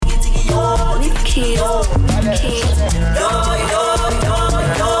Keys.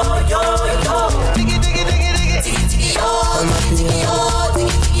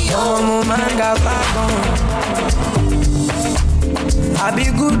 I be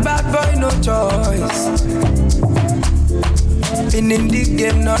good bad boy, no choice. Been in the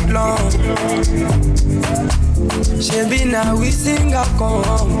game not long. She be now we sing a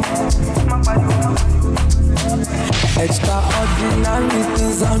come. Extraordinary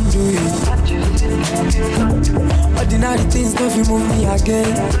things I'm doing. Ordinary things don't move me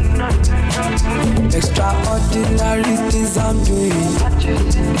again. Extraordinary things I'm doing.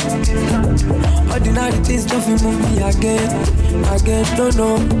 Ordinary things don't move me again. Again,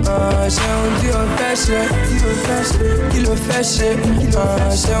 no. Ṣé ohun tí o fẹ́ ṣe? Kí ló fẹ́ ṣe?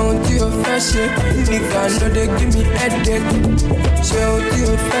 Ṣé ohun tí o fẹ́ ṣe? Nìkan ló dé give me headache. Ṣé ohun tí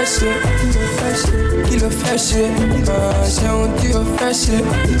o fẹ́ ṣe? Kí ló fẹ́ ṣe? Ṣé ohun tí o fẹ́ ṣe?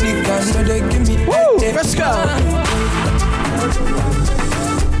 Nìkan ló dé give me headache. Let's go.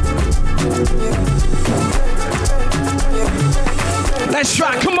 Let's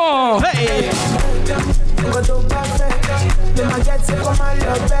try, come on, hey.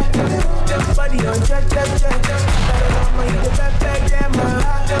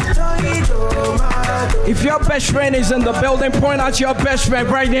 If your best friend is in the building, point out your best friend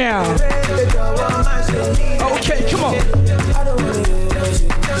right now. Okay, come on.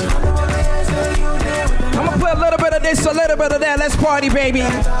 I'm gonna play a little bit of this, a little bit of that. Let's party, baby.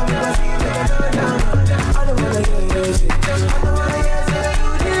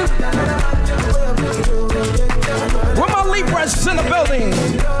 Where my Libras in the building?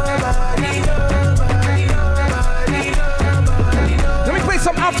 Let me play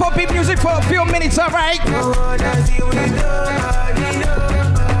some Afrobeat music for a few minutes, all right?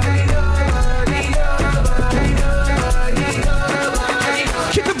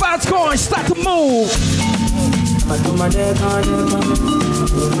 Keep the vibes going, start to move.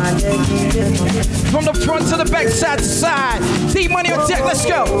 From the front to the back, side to side. D-Money on deck, let's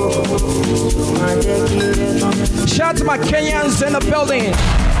go. Shout out to my Kenyans in the building.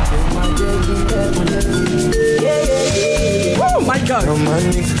 Oh my God.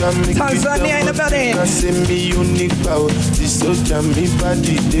 Tanzania in the building.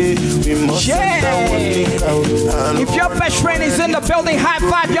 Yeah. If your best friend is in the building, high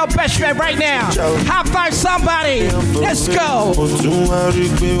five your best friend right now. High five somebody. Let's go.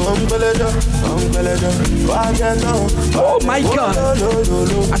 Oh my God.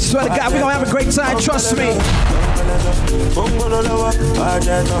 I swear to God, we're gonna have a great time, trust me.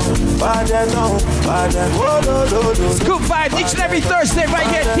 It's good vibes each and every Thursday right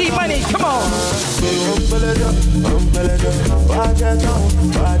here, D-Money, come on.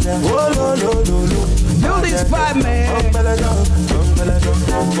 Feel this vibe, man.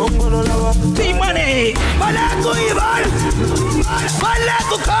 D-Money.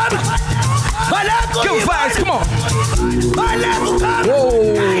 Good vibes, come on.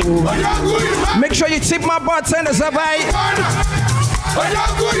 Whoa. Make sure you tip my bartenders, all right?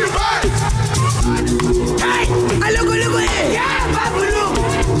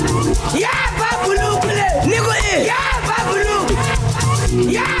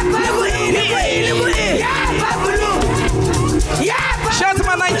 Shout out to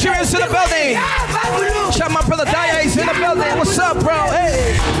my Nigerians in the building. Shout out my brother Daya, he's in the building. What's up, bro?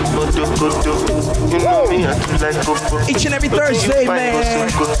 Hey. Each and every Thursday, man.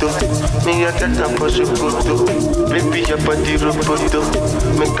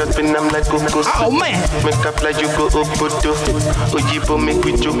 Oh, man. Make up like you go Obodo. Ojibo make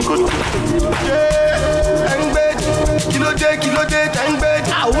we joke.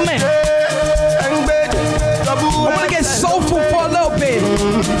 Oh, man. I want to get soulful for a little bit.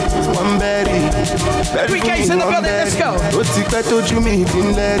 3K's in the building, let's go.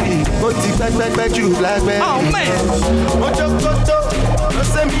 Oh, man.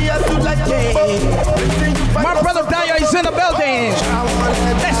 My brother Daya is in the building.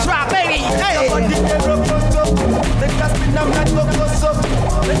 Let's rock, baby. Hey.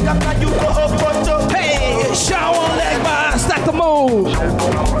 Hey, show on leg bar, start the move.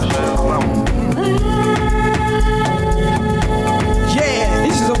 Yeah,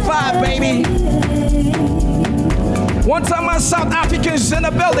 this is a vibe, baby. One time my South Africans in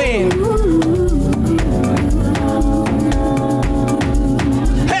the building.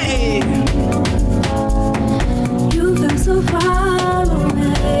 Hey. You feel so far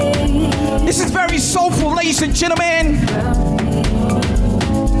away. This is very soulful, ladies and gentlemen.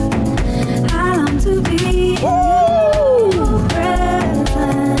 I long to be present.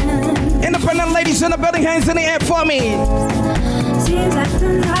 Independent ladies in the building, hands in the air for me. Seems like the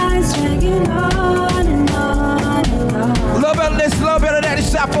night's dragging on.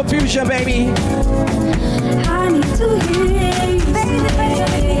 attention, baby. I need to hear you say.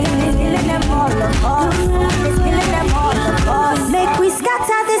 Killing them all of us. It's killing them all of us. Make we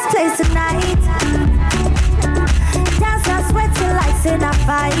scatter this place tonight. Dance and sweat till lights in a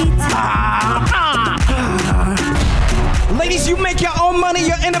fight. Ladies, you make your own money,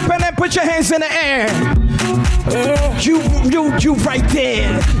 you're independent, put your hands in the air. You right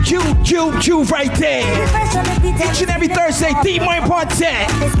there. You right there. Each and every Thursday, the more important.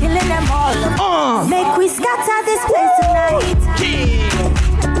 It's killing them all. Make we scatter this place tonight.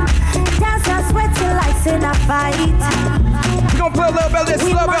 Dance and sweat till lights in a fight. We gonna put a little bit of this, a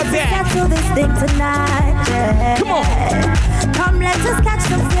little bit of that. Settle this thing tonight. Yeah. Come on. Come, let us catch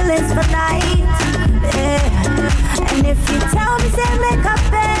some feelings for night. Yeah. And if you tell me, say make a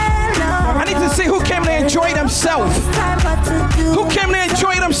bello. I need to see who came to enjoy themselves. Who came to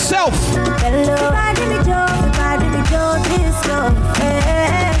enjoy themselves? Everybody me Joe, this love.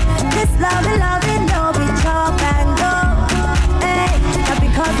 Hey. This love, no be chop and go. Hey. And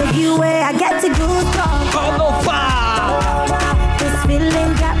because of you, I get to goosebumps. All over. This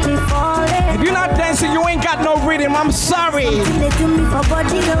feeling got me falling. If you're not dancing, you ain't got no rhythm. I'm sorry. They do me for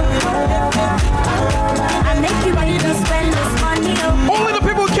body, I make you ready to spend this money, Only the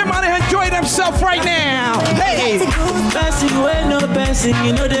people who came out and enjoy themselves right now. Hey. Passing when no passing,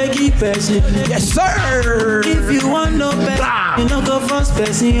 you know they keep passing. Yes, sir. If you want no passing, you know go first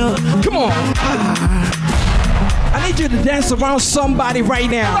passing. Come on. I need you to dance around somebody right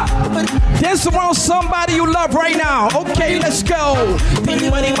now. Dance around somebody you love right now. Okay, let's go.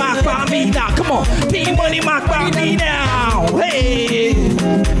 D-Money Mark by me now. Come on. D-Money Mark by me now. Hey.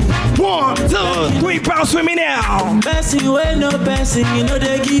 1, 2, 3, bounce with me now. Passing when no passing, you know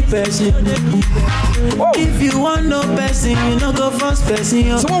they keep passing. Whoa. If you want no passing, you know go first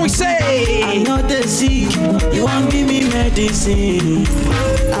passing. So what we say? I know the sick, you want give me medicine.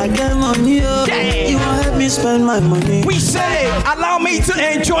 I got money, you want help me spend my money. We say, allow me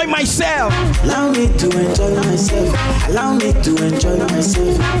to enjoy myself. Allow me to enjoy myself. Allow me to enjoy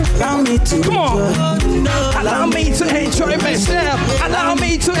myself. Allow me to Come on. enjoy. Allow me to enjoy myself. Allow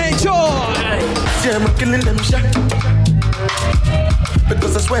me to enjoy. Yeah, I'm killing them shot.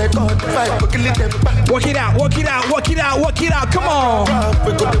 Because I swear God, fight, we're killing them back. Work it out, work it out, work it out, work it out. Come on.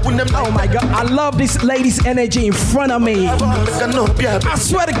 Oh my God, I love this lady's energy in front of me. I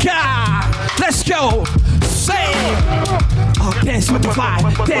swear to God. Let's go. Say. Oh, dance with the fire,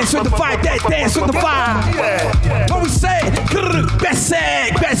 dance with the fire, dance with the fire. What we say? Best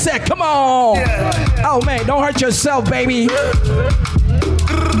set, come on. Oh man, don't hurt yourself, baby.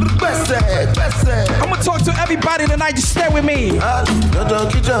 I'm gonna talk to everybody tonight. Just stay with me.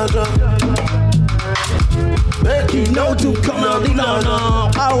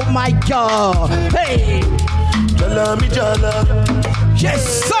 Oh my God. Hey. Yes,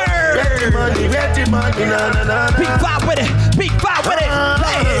 sir. Big vibe with it. Big vibe with it.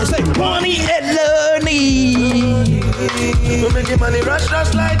 Hey, say Bonnie and Lonnie. We're making money rush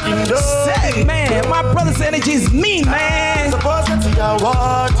like Indo. Say, man, my brother's energy is mean, man.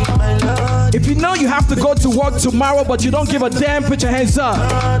 If you know you have to go to work tomorrow, but you don't give a damn, put your hands up.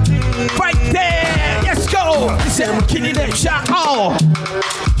 Right there. Let's go. He said, I'm killing that shot. Oh.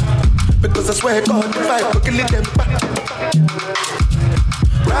 Because I swear God, fight, we're killing them back.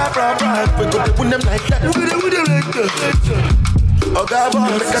 Right, we're gonna win them like that. Oh, God,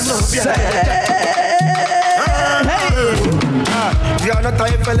 you are not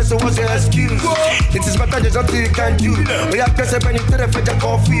tired, fellas, so what's your excuse? It is better there's nothing you can do. We have to say, when you tell the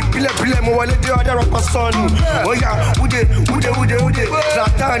coffee, Pile, more let the other of my son. Oh, yeah, Ude.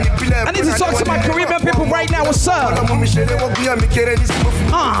 I need to talk to my Caribbean people right now. What's up? Oh,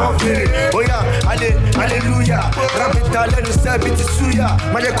 yeah, hallelujah. Rapita, let us say, it is Suya.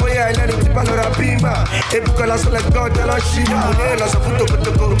 Mayakoya, and let it be Panorabima. Ebuka, so let God tell us, she knows a photo, but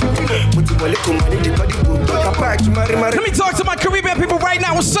the go. Let me talk to my Caribbean people right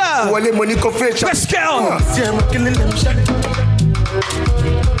now. What's up? Let's go.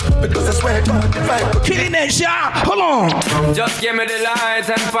 Because I swear God, killing that shot. Hold on. Just give me the lights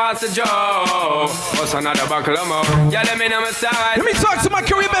and pass the joe. What's another buckle of more? Yeah, let me know my side. Let me talk to my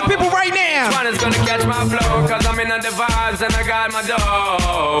Caribbean people right now. One is gonna catch my flow, cause I'm in on the vibes and I got my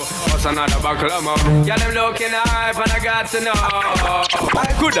dough. What's another buckle of more? Yeah, them looking hype and I got to know.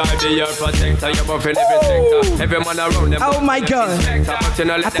 Could I be your protector? You're buffing every sector. Every man around them. Oh my God.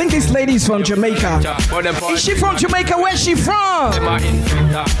 I think this lady's from Jamaica. Is she from Jamaica? Where's she from?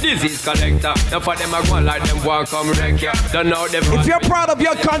 Disease collector. Now for them I go like them walk come wreck ya. Don't know them. If you're proud of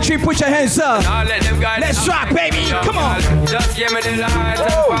your country, put your hands up. Let's rock, baby. Come on. Just give me the light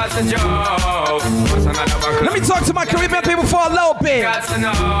and pass the the Joe. What's another buckle? Let me talk to my Caribbean people for a little bit. Got to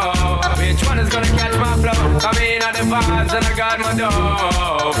know which one is gonna catch my flow. I mean, at the vibes and I got my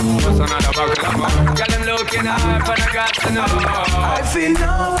dough. What's another buckle? Got them looking high, but I got to know. I've seen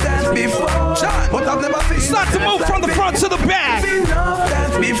enough dance before, but I've never seen. Start to move from the front to the back. I've seen enough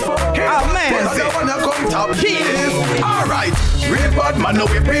dance before. Oh man. But I don't wanna come top. Alright, real bad man, no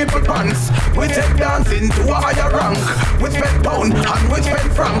we people pants. We take dancing to a higher rank. We spend pound and we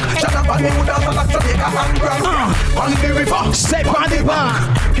spend franc. Shut up and move down like Jamaica and Grand. On the river, step on the bank.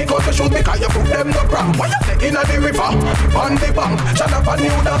 He got to shoot me cause you put them no cramp. Why you say in the river, on the bank. Shut up and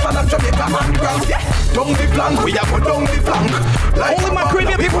move down like Jamaica and Grand. Yeah, down the flank, we are go down the flank. Like only my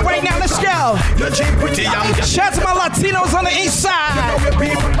Caribbean people right now, let's go. You're cheap, pretty young. Shout to my Latinos on the east side. You know we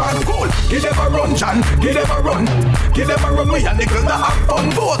people are cool. Give them a run, John. Give them a run. Give them a run, we and the girls that have fun.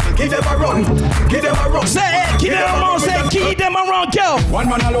 Both, give them a run. Give them a run. Say it, give them a run, say give them a run, go. One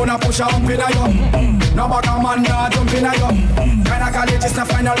man alone a push a hump in a yum. No bugger man ya jump in a yum. Kinda college is to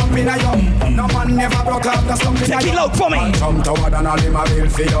find a lump in a yum. No man never broke up the slump in a yum. Take it low for me. Jump toward and all him a bill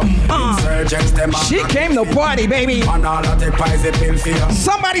for you. Insurgents them she came to party, baby. And all of the pies they bill for you.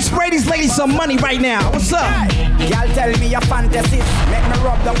 Somebody spray these ladies some money right now. What's up? Y'all tell me your fantasies. Make me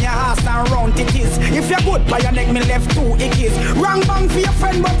rub down your ass and round titties. If you're good by your neck, me left 2 ickies. Wrong bang for your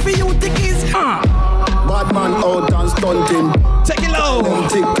friend, but for you tickies. Bad man out and stunting. Take it low.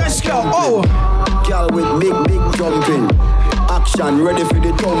 Let's go. Oh. Girl with big jumping. Action, ready for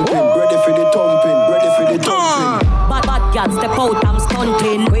the thumping. Ready for the thumping. Ready for the thumping. Bad girl step out, I'm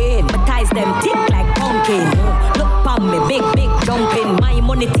stunting. Queen, my ties them tick like pumpkin. Look pon me, big jumping. My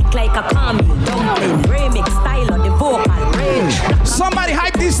money tick like a kami dumpling. Remix style of the vocal range. Somebody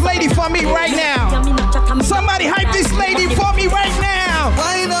hype this lady for me right now. Somebody hype this lady for me right now.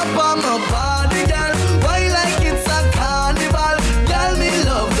 Wind up on my body, girl. Why like it's a carnival? Girl, me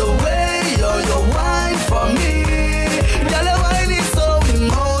love the way you wine for me. Girl, your wine is so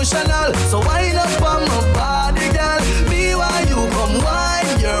emotional. So wind up on my body, girl. Me while you come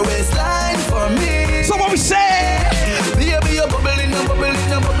wine your waistline for me. So what we say? Baby, you're bubbling, baby.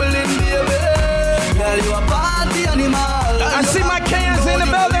 Girl, you a party animal. I see my cans in the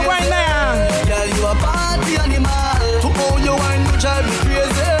building right now. Girl, you a party animal. To own your wine, you drive me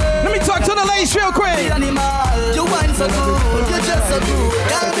crazy. Let me talk to the ladies real quick. Animal, you wine so good, you just so good.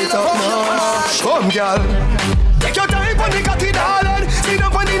 Girl, me love you. Come, girl. Take your time on the cocky, darling. Sit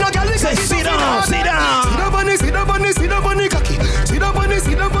down on the no girl. Say sit down, sit down. Sit down on the, sit down on the, sit down on the cocky. Sit down on the,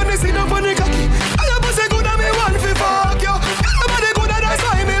 sit down on the, sit down on the cocky. I have to say good and me want to fuck you. Everybody good and that's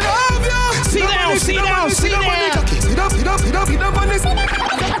why me love you. Sit down, sit down, sit down. Sit down, sit down, sit down, sit down on this.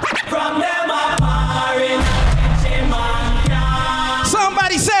 From them a pouring,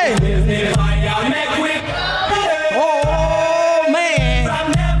 somebody say. Oh man. From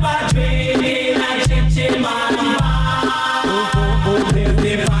them a dreaming and chinchin man.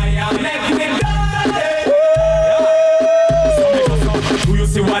 The fire make me go. Do you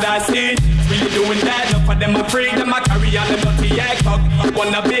see what I see? Really doing that? Enough of them a freak, them a carry on them dirty egg talk.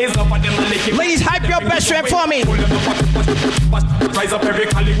 Wanna base up on them a lick it. Ladies, hype your best friend for me. Rise up every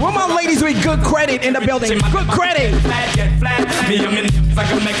colleague. Where my ladies with good credit in the building? Good credit. Get flat. Me and me I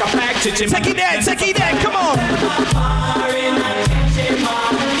can make a pack. Take it there, come on.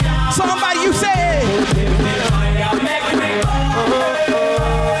 Somebody you say.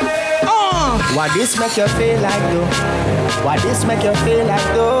 Why this make you feel like though? Why this make you feel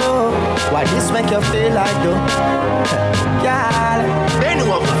like though? Why this make you feel like though? Yeah, they know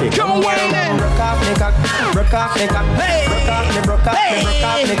what to come on, Wayne. Broke off me cock, broke off me cock, broke off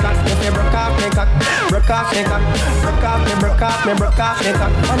me cock. If you broke off me cock, broke off me cock, broke off me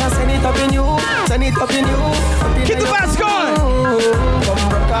cock. Wanna send it up in you, send it up in you. Keep the bass going. Come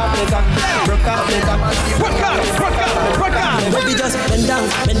broke off me cock, broke off me cock. Broke out. Baby just bend down,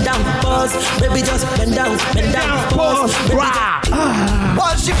 pause. Baby just bend down, pause.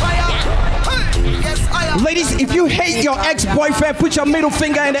 Watch the fire. Ladies, if you hate your ex-boyfriend, put your middle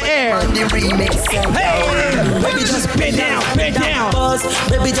finger in the air. Hey, baby, just bend down, pause.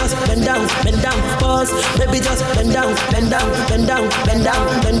 Baby, just bend down, pause. Baby, just bend down, pause. Baby, just bend down,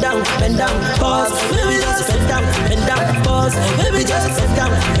 pause. Baby, just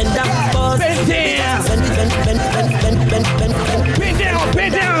bend down, pause.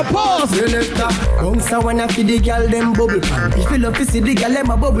 Bend down, pause. Selector, come dancer when I feel the girl them bubble pan. If you love to see the girl them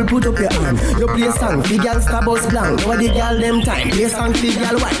a bubble, put up your hand. You play song, the girl star bus blank. Now the girl them time, play song, the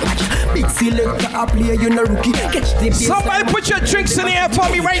girl white. Big selector a play, you no rookie. Catch the bass. Somebody put your drinks in the air for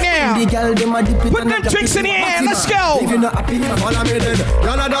me right now. The girl them a dip it. Put them drinks in the air. Let's go. If you not happy, follow me then.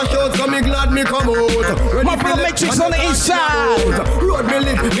 Y'all a dash out, so me glad me come out. My brother Matrix on the inside. Road me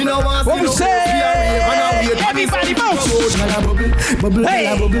lit, me no want what we say? Everybody bounce. Bubble,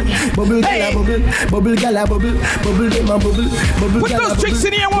 hey. Bubble, bubble, hey. Bubble, gala, bubble, bubble, dem a bubble, bubble. Put those drinks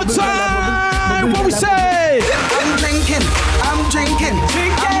in here one time. What we say? I'm drinking, I'm drinking,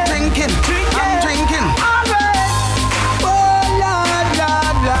 I'm drinking, I'm drinking. Oh Lord,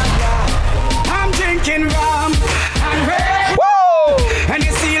 Lord, Lord, Lord. I'm drinking rum and red. Woo! And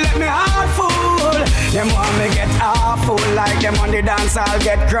you see, let me heart full. Them want me get awful, like them on the dance, I'll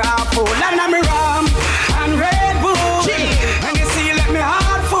get crap full. And I'm rum and Red Bull. And you see, let me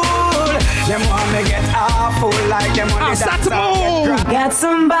heart full. Them want me get awful, like them on the dance, I'll get crap. Got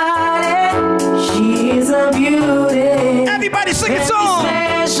somebody, she's a beauty. Everybody sing a song.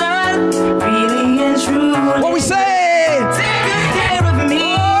 Special, really and true. What we say? Take good care of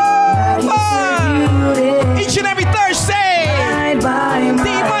me. Each and every Thursday.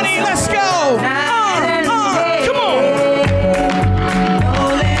 D-Money, let's go. Come on.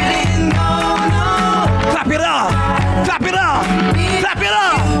 Clap it up. Clap it up. Clap it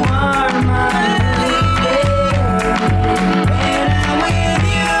up.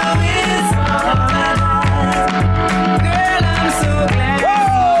 Girl, I'm so glad.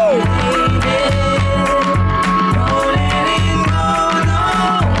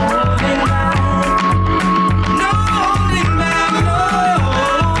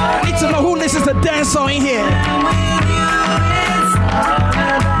 This is a dance song in here.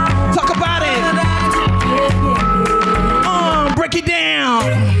 Talk about it. Break it down.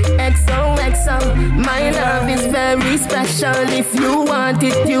 XOXO, my love is very special. If you want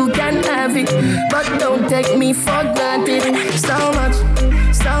it, you can have it. But don't take me for granted. So much,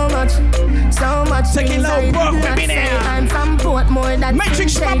 so much, so much. Take it low, bro. Let me now. I'm from Portmore. That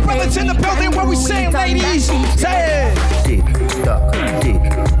Matrix, my brothers in the building. What we saying, ladies? Say it. Tick tock, tick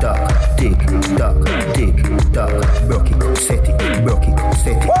tock, tick tock, tick tock. Broke it, set it, broke it,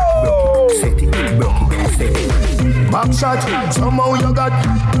 set it, broke it, set it, broke it, set it. Back shot, somehow you got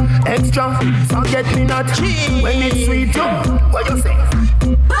extra. Forget me not. When it's sweet, what you say?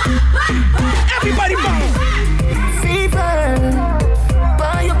 Everybody bounce. Fever,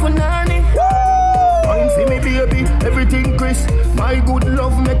 buy your punani. Wine for me, baby, everything crisp. My good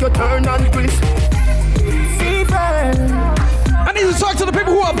love make you turn and crisp. Fever. I need to talk to the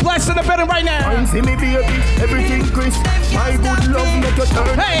people who are blessed in the building right now. Wine for me, baby, everything crisp. My good love make you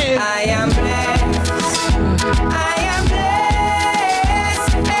turn. Hey, I am blessed. I am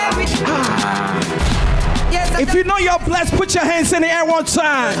blessed every yes, if you know you're blessed, put your hands in the air one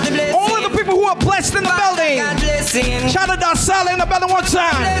time. All of the people who are blessed in the building. Shout out Darsala in the building one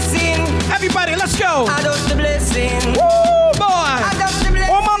time. Everybody, let's go. I love the blessing. Woo, boy. I love the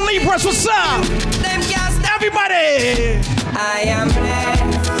blessing. All my Libras, what's up? Everybody. I am blessed.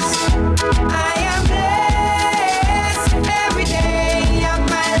 I am blessed every day of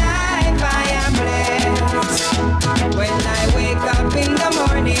my life. I am blessed when I wake up in the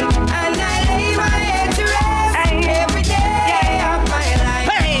morning and I lay my head to rest. Every day of my life,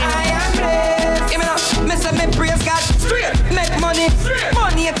 I am blessed. Give me up, Mr. Me praise God. Straight, make money,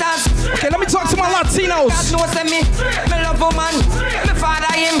 money it has. Okay, let me talk to my Latinos. God knows me love woman, me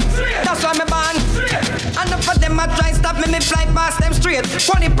father him. That's why me born. Enough of them a try stop me fly past them straight.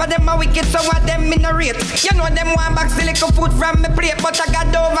 One of them a wicked, so what them in a rate. You know them want back silly food from me plate, but I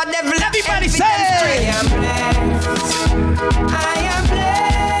got over devil. Everybody say, I am blessed. I am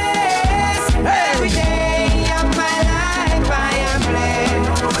blessed. Every day of my life, I am blessed.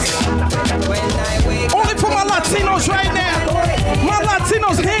 When I wake only for my Latinos right now. My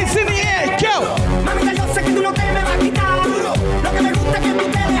Latinos, hands in the air, go. Mamita, yo sé que tú no te me vas a quitar. Lo que me gusta es que tú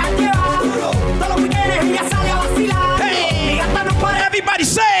te dejas llevar. Todos los weekends ella sale a vacilar. Mi gata no para. Everybody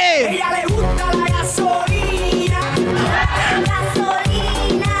say. Ella le gusta la gasolina.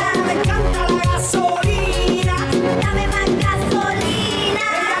 Gasolina. Me encanta la gasolina. Dame más gasolina.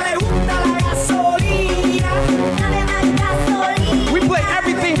 Ella le gusta la gasolina. Dame más gasolina. We play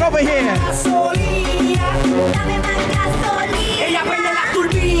everything over here. Gasolina. Dame más gasolina. Ella prende la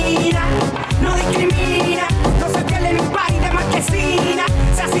turbina. No discrimina. No se pierde en un país de marquesina.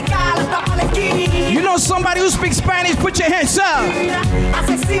 Se acicala, tapa la esquina. You know somebody who speaks Spanish, put your hands up.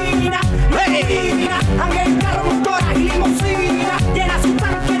 Asesina, asesina, anga en carro, motora y limusina. Llena su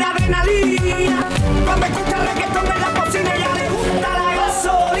tanque de adrenalina. Cuando escucha reggaetón en la cocina, ella le gusta la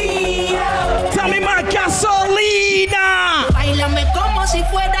gasolina. Tell me,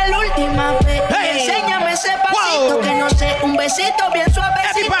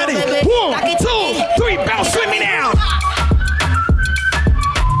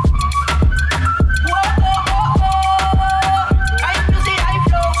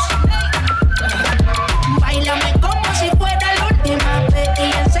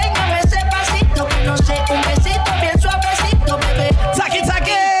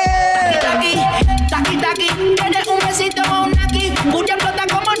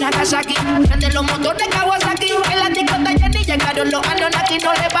 campeona aquí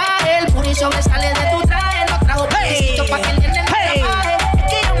no le baje. El puri sobresale de tu traje. No trajo piquecito pa' que el nene no trabaje. Es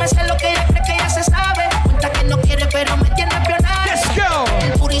que yo me sé lo que ella cree que ella se sabe. Cuenta que no quiere pero me tiene espionaje. Let's go.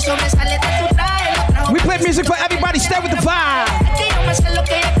 El puri sobresale de tu traje. No trajo We play music for everybody. Stay with the vibe. Es que yo me sé lo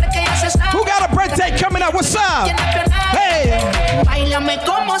que ella cree que ella se sabe. Who got a birthday coming up? What's up? Hey. Báilame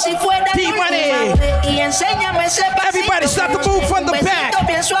como si fuera D-Money. y enséñame ese pasito. Everybody start to move from the back.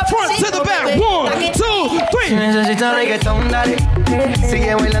 Front to the back. 1, 2, 3. Si necesitas reggaetón, dale.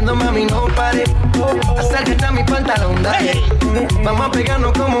 Sigue bailando, mami, no pare. Acércate a mi pantalón, dale. Vamos a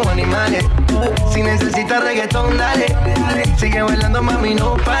pegarnos como animales. Si necesitas reggaetón, dale. Sigue bailando, mami,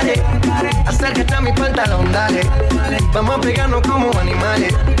 no pare. Acércate a mi pantalón, dale. Vamos a pegarnos como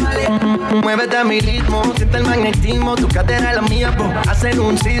animales. Muévete a mi ritmo, siente el magnetismo. Tu cadera es la mía, po. Hacen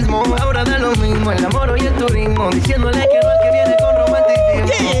un sismo. Ahora da lo mismo, el amor y el turismo. Diciéndole que no al que viene con romanticismo.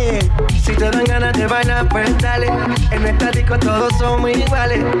 Si te dan ganas de bailar, pues dale. En esta disco todos somos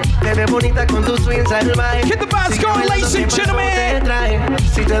iguales. Te ves bonita con tu swing salvaje. Get the vibes going, ladies and gentlemen.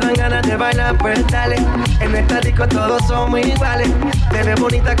 Si te dan ganas de bailar, pues dale. En esta disco todos somos iguales. Te ves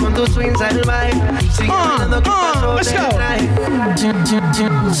bonita con tu swing salvaje. Sigue bailando, ¿qué pasó? Let's go.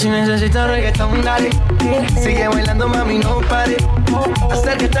 Si necesitas reggaetón, dale. Sigue bailando, mami, no pare.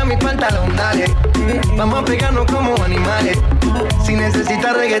 Acércate a mi pantalón, dale. Vamos a pegarnos como animales. Si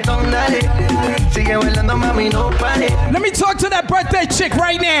necesitas reggaetón, dale. Sigue bailando, mami, no pare. Let me talk to that birthday chick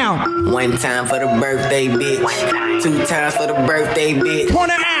right now. One time for the birthday bitch. 2 times for the birthday bitch.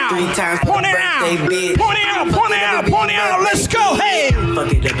 Point it out. 3 times for Point the it out. birthday bitch. Point it out. Point it out. Point it out. Let's go. Hey.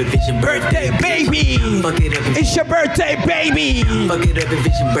 Fuck it up if it's your birthday, baby. Fuck it up if it's your birthday, baby. Fuck it up if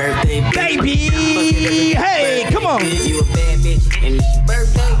it's your birthday, baby. Hey, come on. You a bad bitch and it's your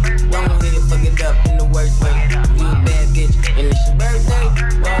birthday. Go ahead, fuck it up in the worst way. You a bad bitch and it's your birthday.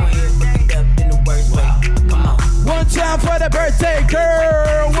 Go ahead, fuck it up in the worst way. Come on. One time for the birthday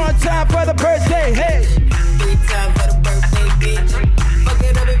girl. One time for the birthday. Hey. 3 times for the birthday bitch. Fuck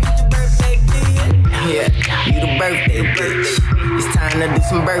it up if it's your birthday, bitch. Yeah, you the birthday bitch. It's time to do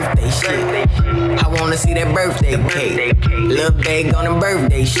some birthday shit. I wanna see that birthday cake. Lil' bag on the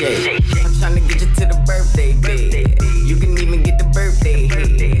birthday shit. I'm tryna get you to the birthday bed. You can even get the birthday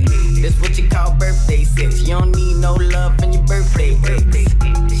head. That's what you call birthday sex. You don't need no love in your birthday ex.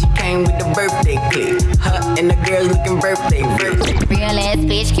 She came with the birthday clip. Her and the girls looking birthday. Real ass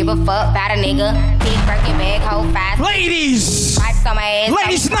bitch, give a fuck about a nigga. Big Birkin bag, hold 5. Ladies. Pipes on my ass.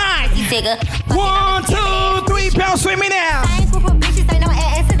 Ladies night. 1, 2, 3, bounce with me now. I ain't group of bitches, ain't no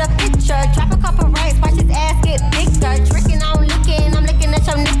ass to the picture. Drop a couple racks, watch his ass get bigger. Drinking, I'm licking, I'm looking at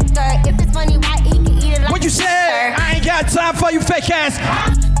your nigga. If it's money, right, he can eat it like What you say? I ain't got time for you fake ass.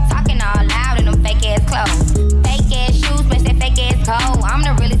 Talking all loud in them fake ass clothes. Fake ass shoes, match that fake ass coat. I'm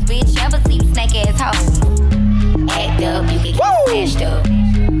the realest bitch ever see you snake ass hoe. Act up, you can get snatched up.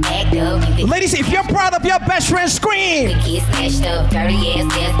 Act up, you can Ladies, if you're proud of your best friend, scream. You can get snatched up. Dirty ass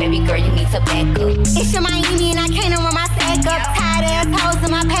dance, baby girl, you need to back up. It's your Miami and I can't run my sack up. Tired ass hoes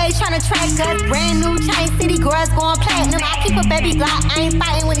in my page tryna track us. Brand new chain city girls going platinum. I keep a baby Glock, I ain't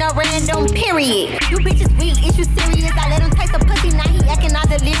fighting with no random, period. You bitches weak, is you serious? I let him taste the pussy, now he acting all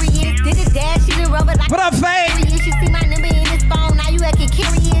delirious. Did it dash, she done rub it like what up, Faye? You see my number in his phone, now you acting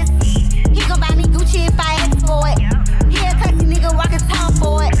curious. He gon' buy me Gucci if I ask for it. He a classy nigga, walk his town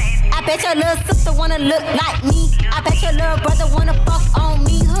for it. I bet your little sister wanna look like me. I bet your little brother wanna fuck on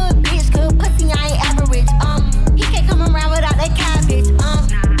me. Hood bitch, good pussy, I ain't average. He can't come around without that cabbage.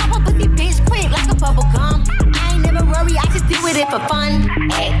 Pop a pussy bitch quick like a bubble gum. I ain't never worry, I just deal with it for fun.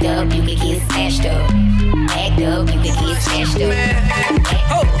 Act up, you can get snatched up. Act up, you can get snatched up.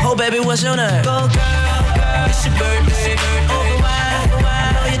 Oh, baby, what's your name? Go girl, it's your birthday. Over wine,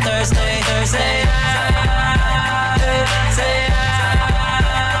 I know you're Thursday.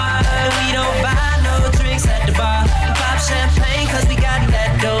 We don't buy no drinks at the bar. Pop champagne cause we got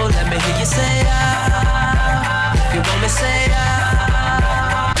that dough. Let me hear you say if you want me say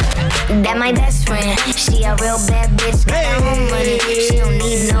That my best friend, she a real bad bitch. Got her own money, she don't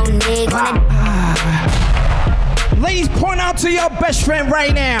need no nigga. Ladies, point out to your best friend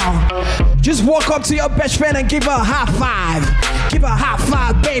right now. Just walk up to your best friend and give her a high five. Give her a high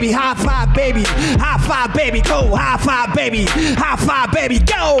five, baby. High five, baby. High five, baby. Go. High five, baby. High five, baby.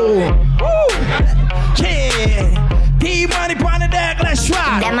 Go. Woo. Yeah. D-Money, Bernadette, let's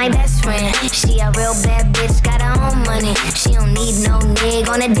try. That my best friend, she a real bad bitch, got her own money. She don't need no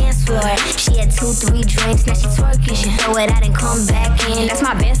nigga on the dance floor. She had 2, 3 drinks, now she twerking. She throw it out and come back in. That's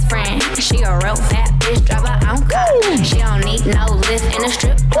my best friend. She a real bad bitch, drive her own car. She don't need no lift in a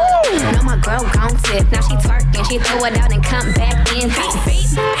strip club. No, my girl gon' tip. Now she twerking, she throw it out and come back in.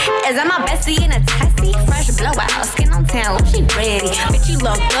 Is that my bestie in a tessie? Fresh blowout, skin on town, she ready. Bitch, you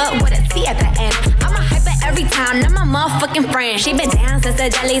look good with a T at the end. I'm a hyper every time, I'm my motherfucking friend. She been down since the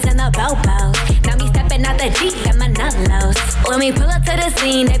jellies and the bobos. Now me stepping out the Jeep and my nut-lows. When we pull up to the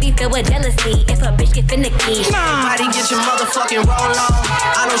scene, they be filled with jealousy. If a bitch get finicky, Everybody get your motherfucking roll on.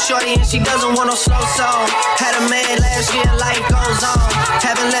 I know shorty and she doesn't want no slow song. Had a man last year, life goes on.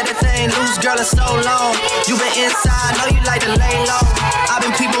 Haven't let the thing loose, girl, in so long. You been inside, know you like to lay low. I've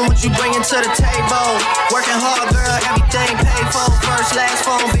been peeping what you bringing to the table. Working hard, girl, everything paid for. First, last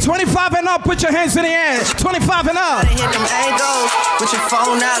phone. 25 and up, put your hands in the air. 25 and up. Hit them angles. With your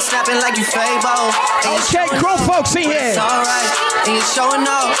phone out, snapping like you Fabo. Okay, grown folks in here. It's alright, and you're showing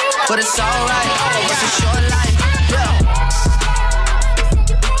off, but it's alright. It's a short life, yeah.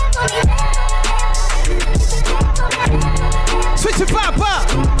 Switch the vibe up.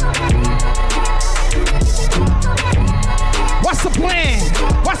 What's the plan?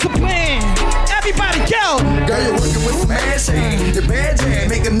 What's the plan? Everybody go! Girl, you're working with some mashing. Your bad jam,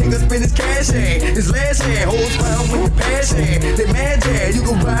 make a nigga spend his cash in. His last hand, holds round with the passion. They mad jam, you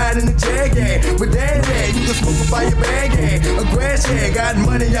can ride in the jag jam. With that jam, you can smoke up by your bag jam. A grass jam, got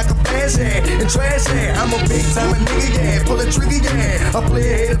money I can flash jam. And trash jam, I'm a big time nigga jam. Pull a trigger jam, I play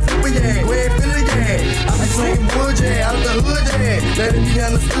a head flipper jam. Go ahead, fill it jam. I slang wood jam, out the hood jam. Let it be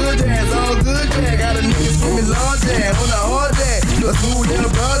understood jam, it's all good jam. Got a nigga swimming large jam, on the hard jam. You a smooth down the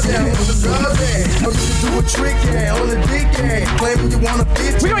broad jam, on the broad jam. I'm just do a trick, yeah, on the dick, yeah. Claiming you wanna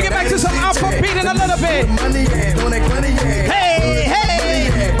fit. We're gonna get back to some alpha beat in a little bit. Money, yeah, on that money, yeah. Hey,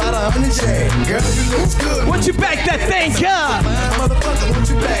 hey. About 100, yeah. Girl, you look good. What you back that thing up? Motherfucker, what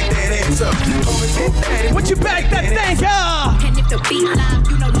you back that ass up? What you back that thing up? And if the beat loud,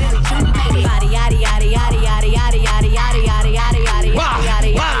 you know that it's body, yaddy, yaddy, yaddy, yaddy, yaddy, yaddy, yaddy, yaddy, yaddy, yaddy, yaddy,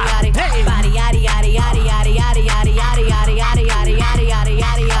 yaddy, yaddy, body, yaddy, yaddy, yaddy, yaddy, yaddy, yaddy, yaddy, yaddy, yaddy, yaddy, yaddy, yaddy,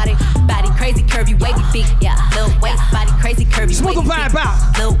 yaddy, yaddy. Body crazy, curvy, wavy, big, yeah. Little waist, body crazy, curvy, smooth the vibe out.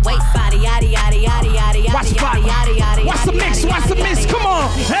 Little waist, body, yaddy, yaddy, yaddy, yaddy, yaddy, yaddy, yaddy, yaddy. What's the mix? What's the mix? Come on,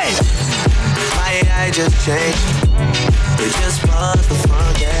 hey. My I just changed. It just was the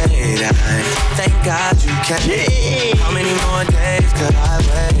front gate. I thank God you came. How many more days could I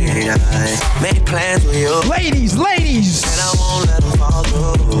wait? I made plans with you. Ladies, ladies. And I won't let them fall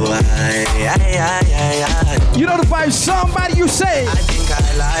through. You know the vibe, somebody you say. I think I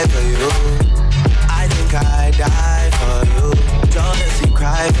lie for you. I think I die for you. Jealousy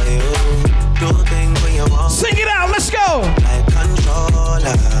cry for you. Do things when you want. Sing it out, let's go. Like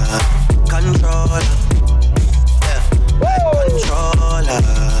controller, controller. Yeah. Like controller,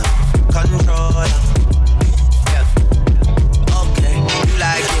 controller. Yeah. Okay, you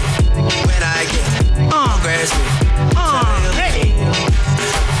like it when I get aggressive. Hey.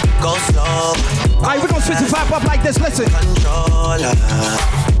 Go slow. Alright, we're gonna switch the vibe up like this, listen. Controller,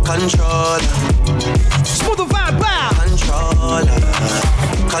 controller. Smooth the vibe out. Controller,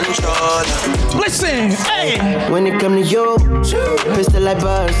 controller. Listen, hey. When it come to you, pistol like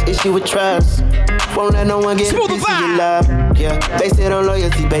bars, issue with trust. Won't let no one get a piece of your love. Yeah, base it on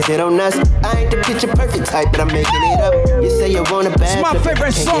loyalty, base it on us. I ain't the picture perfect type, but I'm making it up. You say you want a bad. It's my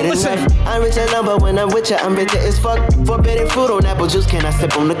favorite song, listen. I'm rich alone, but when I'm with you, I'm bitter as fuck. Forbidden fruit on apple juice, can I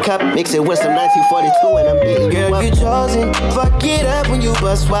sip on the cup? Mix it with some 1942 and I'm beating. Girl, you chosen. Fuck it up when you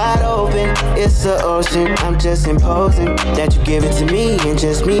bust wide open. It's the ocean, I'm just imposing that you give it to me and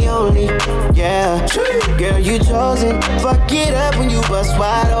just me only. Yeah, girl, you chosen. Fuck it up when you bust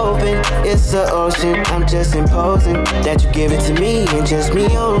wide open. It's the ocean, I'm just imposing that you give it to me and just me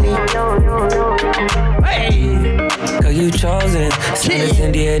only. Hey, girl, you chosen. Son is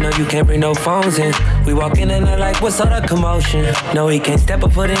India, no, you can't bring no phones in. We walk in and they're like, what's all the commotion? No, he can't step a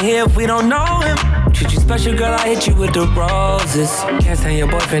foot in here if we don't know him. Treat you special, girl, I hit you with the roses. Can't stand your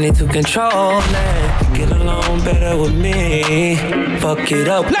boyfriend, he too controlling. Get along better with me. Fuck it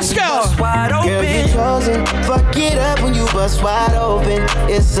up. Let's go. Wide open. Girl, you chosen. Fuck it up when you bust wide open.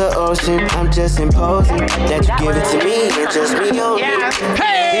 It's the ocean, I'm just imposing that you give it to me and just me only.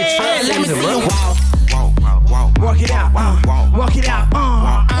 Hey, let me see you. Walk it out, walk it out,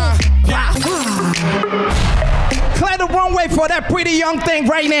 Clear the runway for that pretty young thing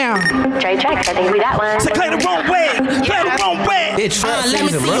right now. Trey Tracks, I think we got one. So clear the runway, clear the runway. Bitch, let me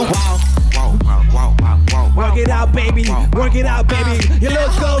see you. Work it out, baby. Work it out, baby. You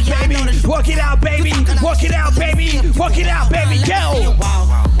look good, baby. Work it out, baby. Work it out, baby. Work it out, baby. Go.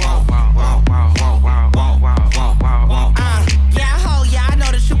 Yeah, ho, yeah, I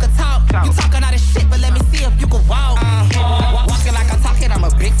know that you can talk. You talking all this shit, but let me see if you can walk. Walking like I'm talking, I'm a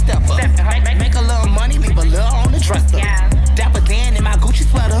big stepper.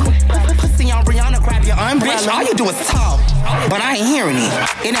 do is talk, but I ain't hearing it.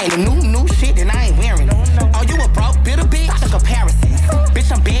 It ain't the new shit, and I ain't wearing it. Oh, you a broke, bitter bitch? The comparison.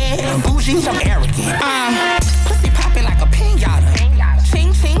 Bitch, I'm bad, bougie, I'm arrogant. Pussy popping like a pinata.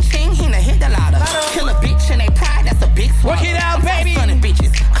 Ching, ching, ching, he done hit the ladder. Kill a bitch and they pride, that's a big swallow. Work it out, baby. Son of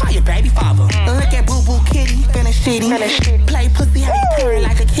bitches, call your baby father. Look at boo boo kitty, feeling shitty. Play pussy, how you purring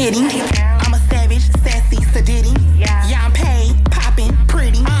like a kitty. I'm a savage, sassy, sedity. Yeah, I'm paid, popping,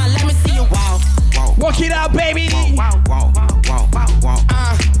 pretty. Let me see you walk. Work it out, baby. Yeah,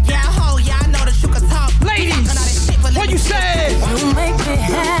 ho, yeah, I know that you can talk. Ladies, what you say? You make me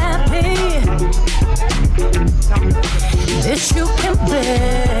happy. This you can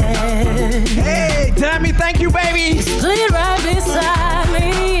bear. Hey, Tammy, thank you, baby. Sleep right beside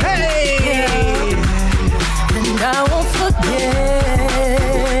me. Hey. Yeah. And I won't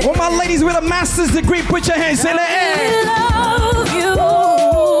forget. All my ladies with a master's degree, put your hands in the air. I love you.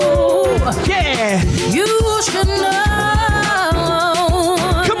 Yeah. You should know.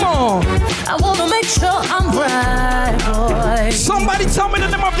 Come on. I wanna make sure I'm right, boy. Somebody tell me the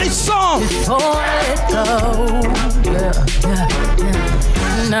name of this song. Before I let go. Yeah.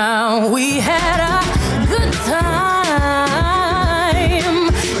 Now we had a good time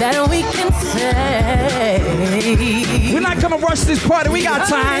that we can say. We're not gonna rush this party. We got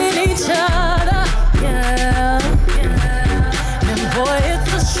time. Each other, yeah. And boy,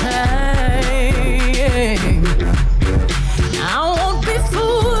 it's a shame. I won't be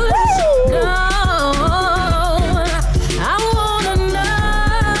foolish. No, I wanna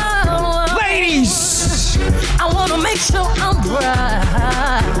know. Ladies, I wanna make sure I'm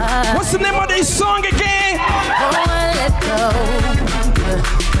right. What's the name of this song again? Before I let go.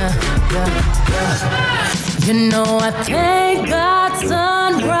 You know I thank God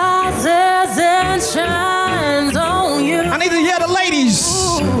sun rises and shines on you. I need to hear the ladies.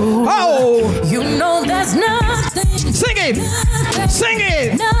 Oh, you know there's nothing. Sing it. Sing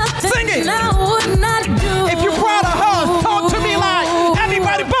it. Sing it. I would not do. If you're proud of her, talk to me like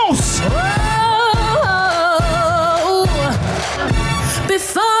everybody bounce. Oh,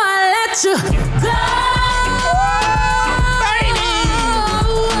 before I let you go. Baby,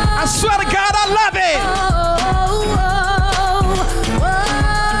 I swear to God, I love it.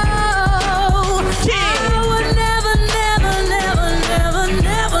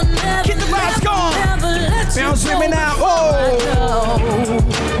 With me now. Oh,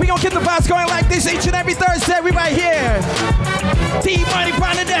 we gonna get the vibes going like this each and every Thursday. We right here. T-Money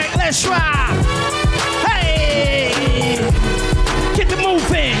on the deck. Let's try. Hey, get the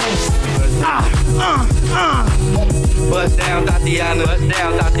moving. Bust down, Tatiana. Bust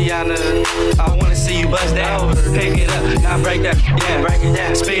down, Tatiana. I wanna see you bust down. Pick it up, now break that. Yeah, break it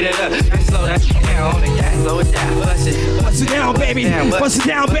down. Speed it up, and slow that down on the gas. Slow it down, bust it. Bust it down, baby. Bust it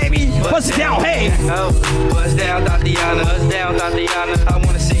down, baby. Bust it down, hey. Bust down, Tatiana. Bust down, Tatiana. I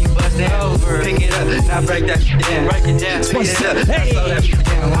wanna see you bust down. Pick it up, now break that down. Break it down, speed it up, hey. Slow that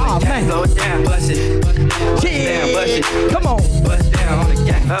down on the gas. Slow it down, bust it. Bust it down, bust it. Come on. Bust down on the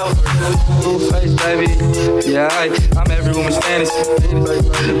gas. Blue face, baby. Yeah, I'm every woman's fantasy.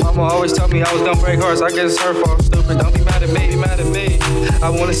 Mama always told me I was gonna break hearts. I guess it's her fault. Stupid. Don't be mad at me. Be mad at me. I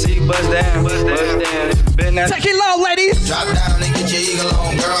wanna see you bust down. Bust down. Take it low, ladies. Drop down and get your eagle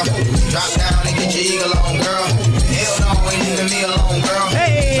on, girl. Drop down and get your eagle on, girl. Hell no, ain't leaving me alone, girl.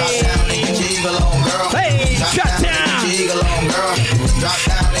 Hey. Drop down and get your eagle on, girl. Hey. Drop down and get your eagle on, girl. Drop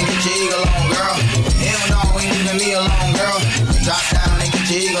down and get your eagle on, girl. Hell no, ain't leaving me alone, girl. Drop down and get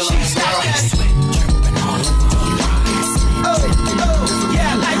your eagle on, girl.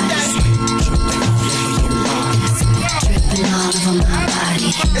 Yeah, like that.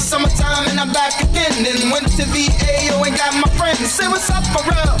 It's summertime and I'm back again. Then went to VAO and got my friends. Say what's up for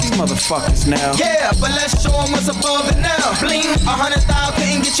real. These motherfuckers now. Yeah, but let's show them what's above and now. Bling, 100,000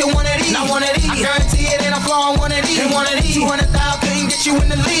 couldn't get you one of these. Not one of these. I guarantee it ain't a flaw on one of these. And one of these. 200,000 couldn't get you in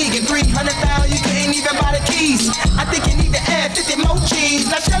the league. And 300,000 you couldn't even buy the keys. I think you need to add 50 more cheese.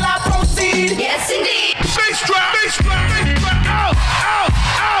 Now shall I proceed? Yes, indeed. Bass drop, bass drop, bass drop. Out, out,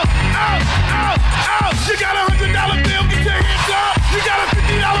 out, out, out, out. You got $100 bill, get your hands up. You got a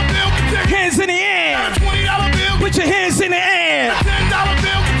 $50 bill, get your hands in the air. Got a $20 bill, put your hands in the air. A $10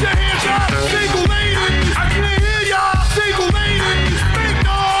 bill, get your hands up. Single ladies, I can't hear y'all. Single ladies, make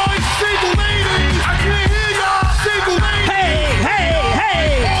noise. Single ladies, I can't hear y'all. Single ladies. Hey, hey,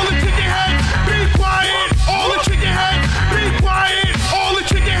 hey. All the chicken heads, be quiet. All the chicken heads, be quiet. All the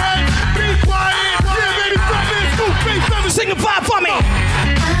chicken heads, be quiet. Yeah, baby, stop this. Scoop, face 7. Sing a vibe for me.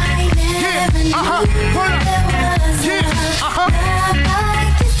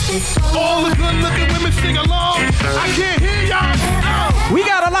 All the good looking women sing along. I can't hear y'all. We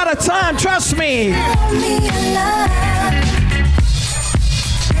got a lot lot of time, trust me.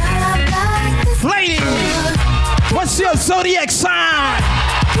 Lady, what's your zodiac sign?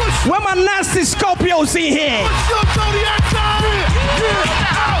 Where my nasty Scorpios in here? What's your zodiac sign?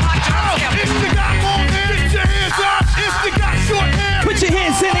 If you got long hair, get your hands up. If you got short hair, put your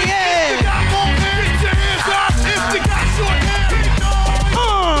hands in the air. If you got long hair, get your hands up. If you got short hair,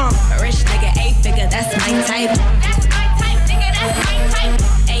 a rich nigga, 8-figure, that's my type. That's my type, nigga, that's my type.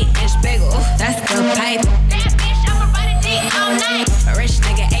 8-inch bagel, that's the pipe. That bitch, I'ma run a dick all night. A rich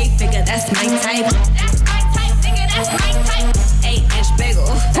nigga, 8-figure, that's my type. That's my type, nigga, that's my type. 8-inch bagel.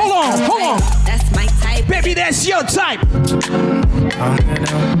 Hold on. That's my type. Baby, that's your type.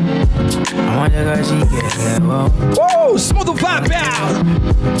 Whoa, smooth the vibe out.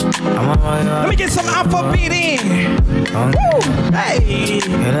 Let me get some alpha beat in. Woo, hey.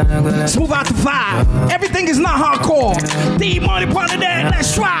 Smooth out the vibe. Everything is not hardcore. D-Money part of that.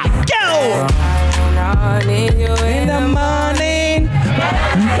 Let's try. Go. In the morning.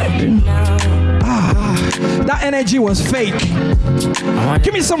 That energy was fake.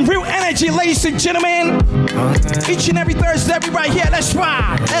 Give me some real energy, ladies and gentlemen. Each and every Thursday, right here, let's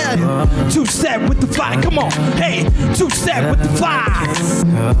ride. Two-step with the fly, come on. Hey, two-step with the fly.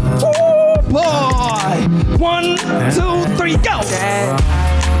 Oh boy. 1, 2, 3, go.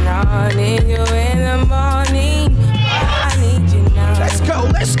 I need you in the morning. I need you now. Let's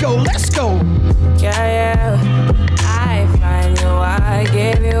go. Yeah. I find you, I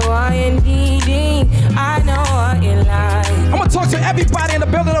give you all you need. I know what you like. I'm gonna talk to everybody in the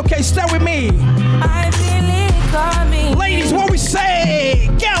building, okay? Stay with me. I feel it coming. Ladies, what we say?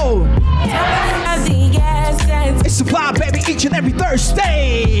 Go! It's the vibe, baby, each and every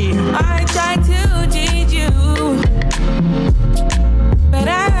Thursday. I try to teach you, but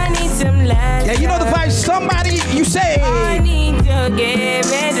I need some lessons. Yeah, you know the vibe. Somebody, you say. I need to give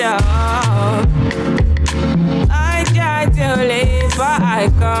it up. I try to live, but I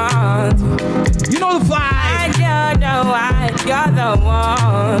can't. You know the vibe. I don't know why you're the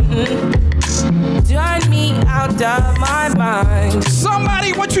one. Turn me out of my mind.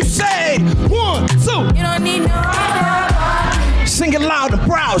 Somebody, what you say? 1, 2. You don't need no other body. Sing it loud and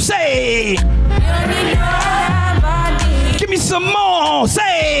proud. Say. You don't need no other body. Give me some more.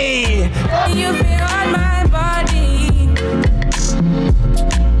 Say. Only you feel on my body.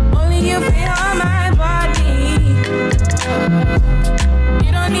 Only you feel on my body.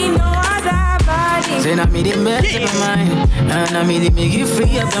 You don't need no other body. Say, I made it mess up my mind. And I made it make you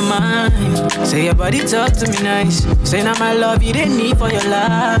free up your mind. Say, your body talk to me nice. Say, now my love you didn't need for your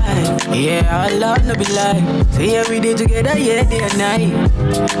life. Yeah, our love no be lie. Say, every day together, yeah, day and night.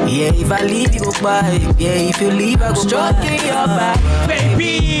 Yeah, if I leave, you go by. Yeah, if you leave, I go stroking your body,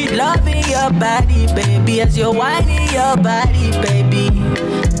 baby. Loving your body, baby. As you're whining your body, baby.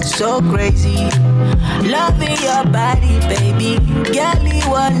 So crazy. Loving your body, baby. Girl, you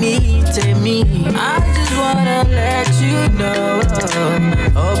want need to me. I just wanna let you know.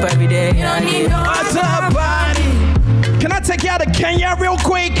 Hope every day you don't need no other body. Can I take you out of Kenya real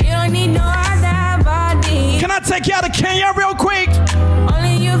quick? You don't need no other body. Can I take you out of Kenya real quick?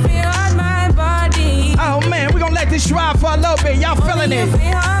 Only you feel on my body. Oh man, we're gonna let this ride for a little bit. Y'all feeling it? You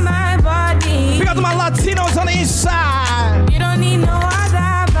feel on my body. We got my Latinos on the inside. You don't need no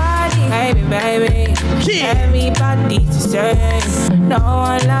other body. Baby, everybody to stay. No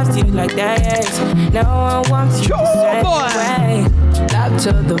one loves you like that. No one wants you to stay away. Love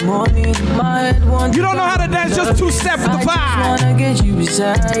till the morning, my head wants. You don't know how to dance, just two-step with the vibe. I just wanna get you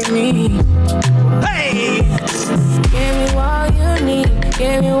beside me. Hey! Give me all you need.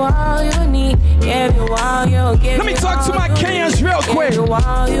 Give me all you need. Give me all you give. Let me talk to my Kenyans real quick. Give me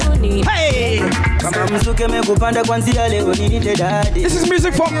all you need. Hey! This is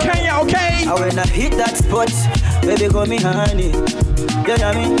music from Kenya, okay? When I hit that spot, baby, call me honey. You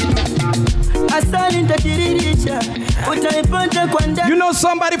know me? You know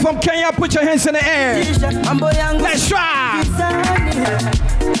somebody from Kenya, put your hands in the air. Let's try.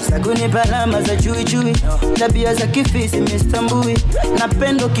 Saguni balama za chui chui, tabia za kifisi mistambui,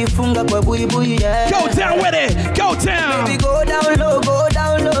 napendo kifunga kwa buibui. Go down with it, go down. Baby, go down low, go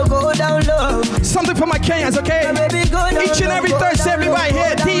down low, go down low. Something for my Kenyans, okay? Baby, go down each and every low, Thursday, everybody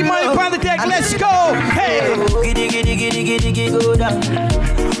here. D-Money on the deck, let's go. Hey. Giddy, giddy, giddy, giddy, giddy, go down.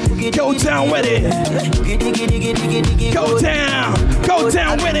 Go down with it. Go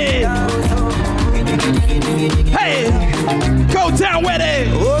down with it. Hey, go down with it.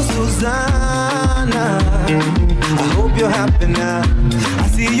 Oh, Susanna, I hope you're happy now. I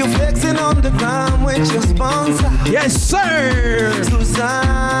see you flexing on the ground with your sponsor. Yes, sir.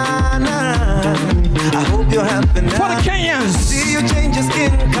 Susanna, I hope you're happy now. For the Kenyans. I see you change your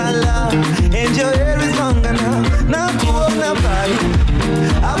skin color.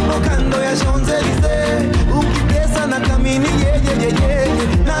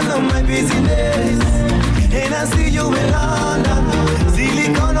 busy days. And I see you in London,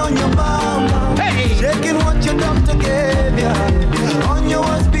 silicone on your bum, shaking what your doctor gave ya, on your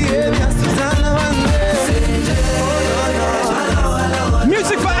worst behavior, Susanna Vande.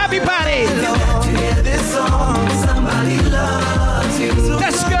 Music for everybody. To hear this song, somebody loves you.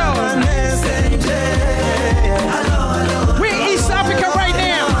 Let's go. We're in East Africa right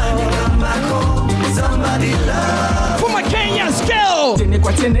now. Somebody loves. For my Kenyans, go.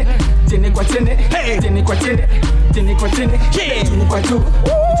 Hey.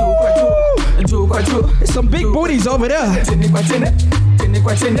 There's some big booties over there.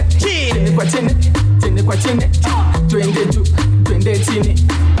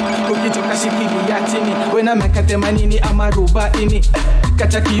 Ukitoka shikili ya chini wena mekate manini amaruba ini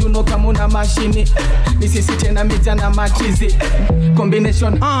kata kiuno kamuna mashini nisisi tena mija na machizi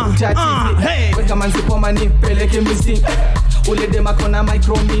combination chatizi weka manzipo mani peleke misi ule dema kona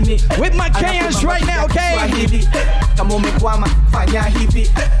micro mini with my Kenyans right now, okay? Swahili kama umekwama fanya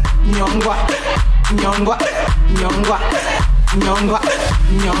hivi nyongwa nyongwa nyongwa nyongwa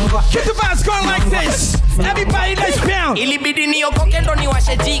nyongwa. Keep the vibes going like this. Everybody, let's bounce. Ilibidi niokoke ndo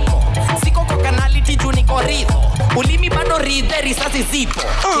niwashe jiko. Siko kwa kanaliti juu niko ridho. Ulimi bado ridhe, risasi zipo.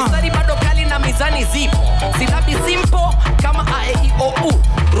 Mistari bado kali na mizani zipo. Silabi simple kama A-E-I-O-U.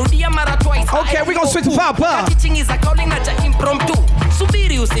 Rudia mara twice. Okay, we gonna switch the pop up. Teaching is a calling na cha impromptu.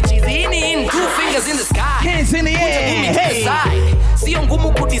 Subiri usichizi in. 2 fingers in the sky. Hands in the air. Hey. Sio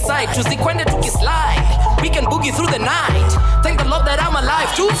ngumu kudecide. Tusikwende tukislide. We can boogie through the night. Thank the Lord that I'm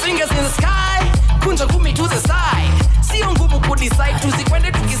alive. 2 fingers in the sky. Kunja gumi to the side. Sio ngumu kudecide.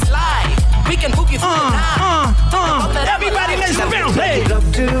 Tusikwende tukislide. We can boogie through the night. Everybody, let's bounce. Hey.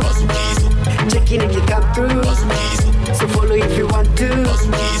 Check in if you come through. So follow if you want to.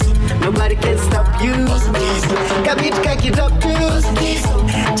 Nobody can stop you. Kabit kaki drop to.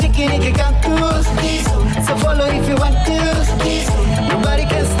 Check in if you come through. So follow if you want to. Nobody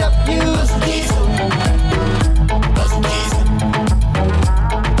can stop you.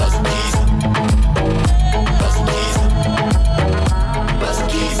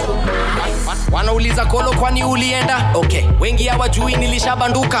 Wanauliza kolo kwani ulienda? Okay, wengi hawajui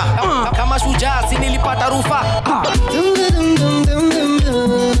nilishabanduka. Kama shujaa si nilipata rufa.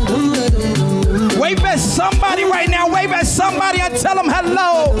 Wave at somebody right now. Wave at somebody and tell them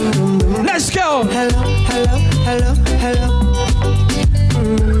hello. Let's go. Hello, hello, hello, hello.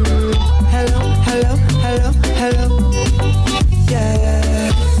 Hello, hello, hello, hello.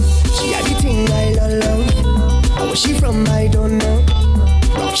 Yeah. She had the thing I love. How she from I don't know.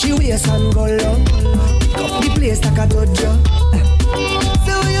 Rock she waist and go low. Pick up the place like a dojo.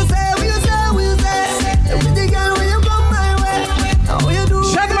 So what you say, what you say, what you say? With the girl when you come my way. How you do?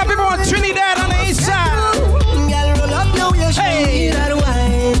 Shout out my people on Trinidad on the east side. Girl roll up now, you show me that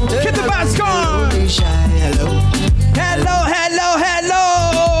wine. Get the bass going. Hello. Hello, hello, hello.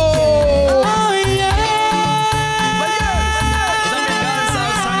 Oh yeah.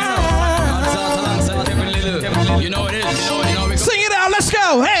 You know it is. Sing it out, let's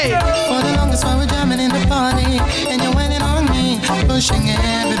go. Hey. For the longest while we're jamming in the party, and you're waiting on me, pushing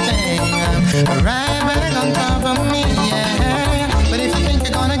everything. Right back on top of me, yeah. But if you think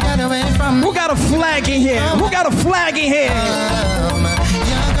you're gonna get away from me, who got a flag in here? Who got a flag in here?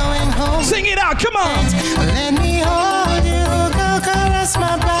 You're going home. Sing it out, come on. Let me hold you, go caress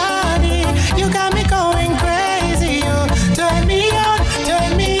my body. You got me going crazy. You turn me on,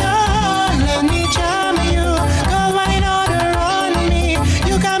 turn me on. Let me charm you, go wine order on me.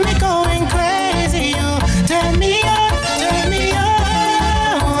 You got me going crazy. You turn me on, turn me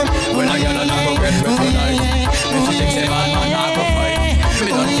on. When I get another breath tonight, if she thinks man, I go fight. Me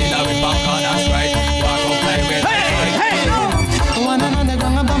don't see that with back on, that's right. Walk up like red. Hey, one another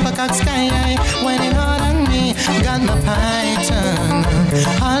ground, a bumper cock sky high, whining hard on me. Got my python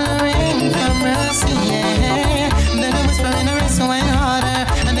hollering for mercy, yeah. Then I whisper in her ear, so went harder,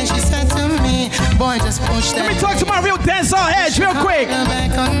 and then she said to me, boy, just push that. Let me talk to my real dancehall heads real quick.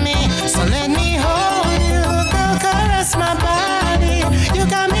 Back on me, so let me hold you, go caress my body. You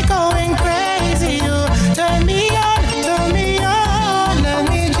got me going crazy. You turn me on, turn me on. Let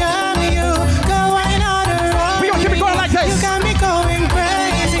me jam you, go wine on the road. We gonna keep it going like this. You got me going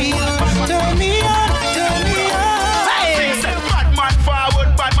crazy. You turn me on, turn me on. Hey. Bad man forward,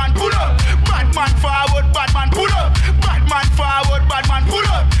 bad man pull up. Bad man forward, bad man pull up. Bad man forward, bad man pull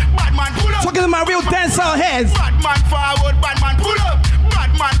up. Bad man pull up. Talking to my real dancehall heads. Bad man forward, bad man pull up.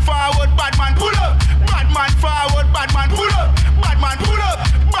 Bad man forward, bad man pull up.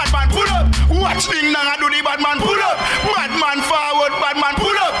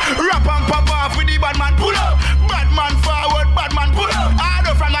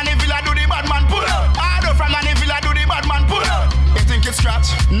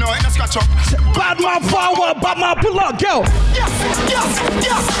 watch out. Bad man forward, bad man pull up, go. Yes, yes,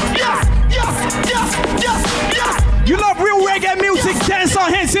 yes, yes, yes, yes, yes, yes. You love real reggae music, dance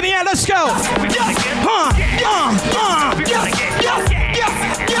on hands in the air, let's go. Yes, yes, yes, yes, yes,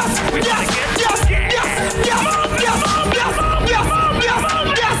 yes, yes, yes, yes, yes, yes, yes,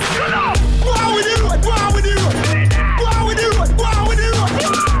 yes. Go on with the road, go on with the road. Go on with the road, go on with the road.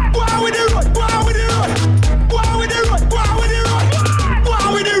 Go on with the road, go on with the road. Go on with the road, go on with the road. Go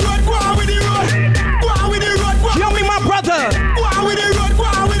on with the road, go on with the road. Go on with the road, go on. You me my brother. Go on with the road, go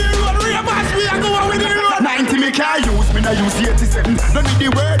on with the road. Reverse me, I go on with the road. 90 me can't use, me not use 87. Don't need the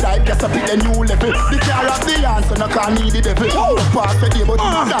word, I guess I pick a new level. The car of the answer, no can't need the devil. The pass the day, but you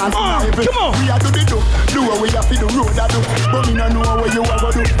dance in heaven. Come on. We are do the do what we have to do, road I do. But me no know what you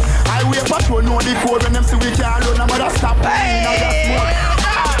ever do. Highway patrol know the code when them see we can't run. I'm gonna stop. Hey.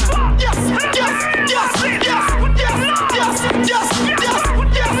 Yes, yes, yes, yes, yes, yes, yes, yes,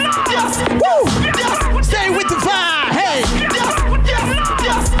 yes, yes. Woo! Yes. Stay with the vibe, hey. Yes, yes,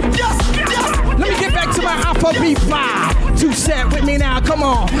 yes, yes, yes. Let me get back to my Afrobeat vibe. Two set with me now, come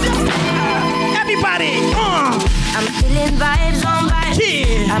on. Everybody, I'm feeling vibes on vibes.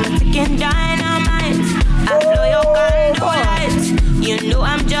 Yeah. I'm a ticking dynamite. I blow your candle lights. You know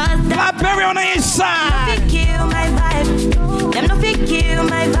I'm just that. Blackberry on the inside. Them no fit kill my vibe. Them no fit kill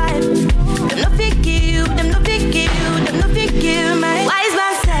my vibe. Them no fit kill. Them no fit kill. Them no fit kill my. Wise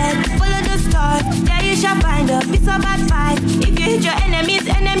man said, follow the stars. There you shall find a piece of bad fight. If you hit your enemies,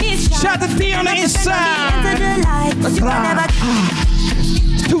 enemies shall. Shout the D on the inside. Enter the light, but you can never.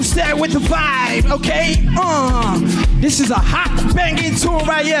 Two step with the vibe, okay? This is a hot banging tune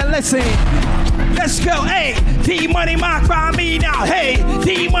right here. Listen. Let's go, hey, D-Money Mark by me now. Hey,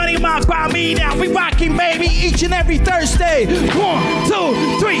 D-Money Mark by me now. We rocking, baby, each and every Thursday. 1,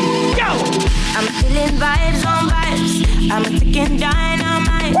 2, 3, go. I'm feeling vibes on vibes. I'm a ticking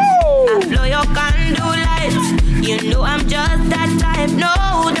dynamite. Woo! I blow your candle lights. You know I'm just that type.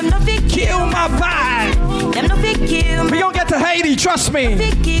 No, them no fit Kill my vibe. Them no fit kill me. We don't get to Haiti, trust me.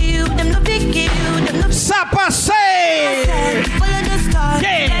 Fit kill. Them no fit kill. Them no fit Sapa say. follow the stars.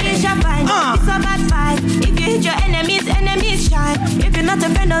 Yeah. There you shall find it's a bad fight. If you hit your enemies, enemies shine. If you're not a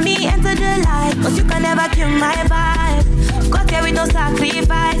friend of me, enter the light. Cause you can never kill my vibe. Got here with no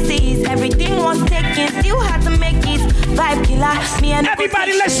sacrifices. Everything was taken, still had to make it. Vibe killer, me and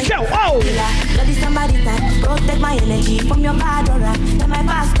everybody, let's go. Oh, bloody somebody that protect my energy from your bad aura. Then my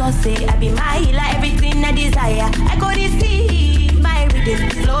pastor say I be my healer, everything I desire. I go to see my rhythm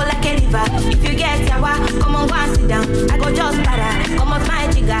flow like a river. If you get yawa, come on, go and sit down. I go just para, come on my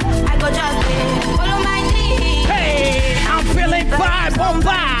jigger. I go just follow my dream. Hey, I'm feeling vibe on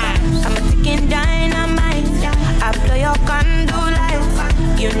vibe. I'm a ticking dynamite. I blow your candle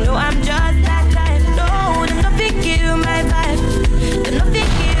lights. You know I'm just that type. No, them no fit kill my vibe. Them no fit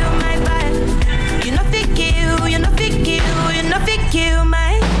kill my vibe. You no fit kill. You no fit kill. You no fit kill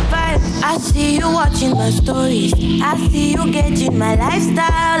my vibe. I see you watching my stories. I see you gauging my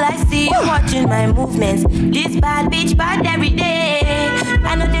lifestyle. I see you watching my movements. This bad bitch bad every day.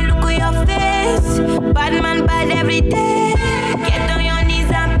 I know they look at your face. Bad man bad every day. Get on your knees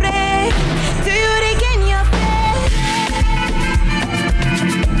and pray. Do you regain your faith?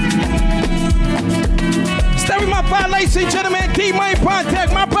 Stay with my bad, ladies and gentlemen. D-Money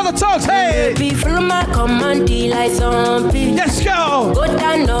Pontiac, my brother talks. Hey, baby, follow my command, like zombie. Let's go. Go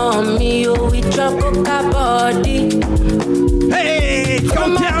down on me, oh, with your coca body. Hey,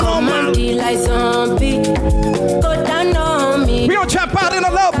 go down on me like zombie. Go down on me. We don't trap out in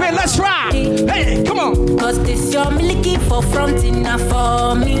a little bit. Let's ride. Hey, come on. Cause this your milky for fronting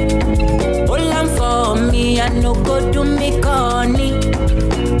for me. Hold on for me, I no go do me corny.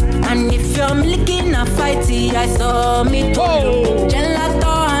 And if you're milking a fighty, I saw me too. Gelato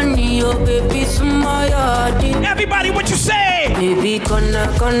honey, oh baby, sumoyodi. Everybody, what you say? Baby, gonna.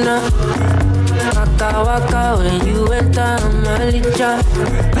 Waka waka when you enter Malicha.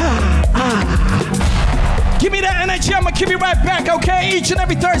 Give me that energy, I'ma keep it right back, okay? Each and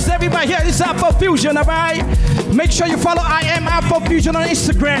every Thursday, everybody here, this is Afro Fusion, alright? Make sure you follow I Am Afro Fusion on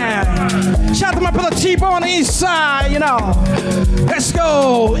Instagram. Shout out to my brother T-Bone on the inside, you know. Let's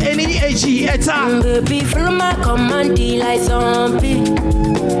go, N-E-A-G, Eta. Baby, follow my command, like zombie.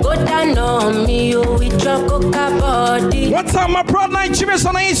 Go down on me, oh, with your coca body. One time, my brother Nigerians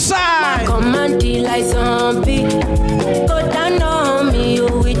on the inside. My command, like zombie. Go down on me,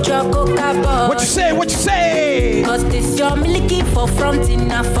 oh, with your coca body. What you say, what you say? Cause this your milky for fronting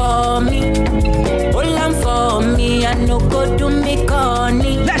for me. Hold on for me, I no go do me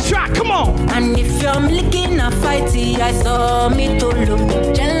corny. Let's rock, come on. And if you're milking a fighty, I saw me to look.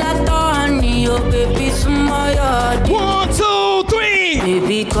 Gelato honey, oh baby, sumoyodi. 1, 2, 3.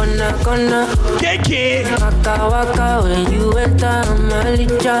 Baby, Baby, gonna Keke. Waka waka when you enter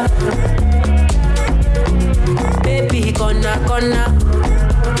Malicha. Baby, gonna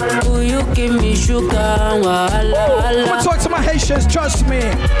will you give me sugar? I'ma talk to my Haitians, trust me.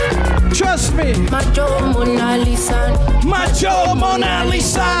 Trust me. Macho Mona Lisa. Macho Mona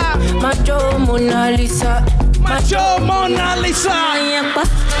Lisa. Macho Mona Lisa. Macho Mona Lisa.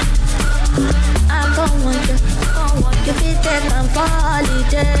 I don't want you fit take and for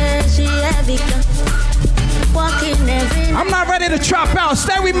holiday. She heavy girl. Walking every night. I'm not ready to drop out.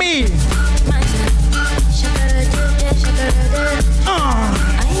 Stay with me.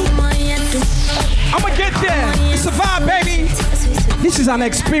 I'ma get there. It's a vibe, baby. This is an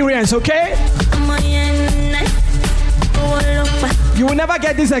experience, okay? You will never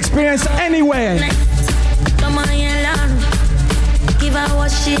get this experience anywhere. Give her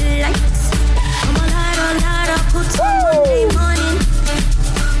what she likes. I'm a lot of put some Monday morning.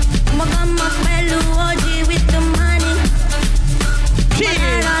 I'm a come up OG with the money.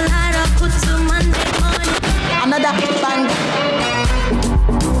 I'm a lot of put some Monday morning. Another bang.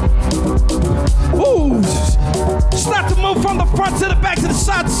 Ooh. Start to move from the front to the back to the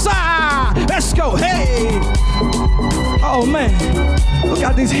side to side. Let's go. Hey. Oh man. Look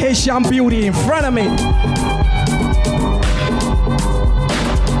at this Haitian beauty in front of me.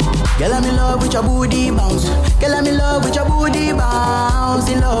 Girl, I'm in love with your booty bounce. Girl, I'm in love with your booty bounce.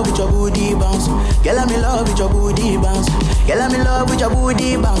 In love with your booty bounce. Girl, I'm in love with your booty bounce. Girl, I'm in love with your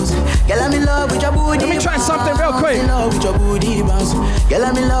booty bounce. Girl, I'm in love with your booty bounce. Let me try something real quick. In love with your booty bounce. Girl,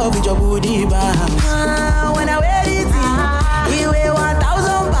 I'm in love with your booty bounce. When I wear it, you weigh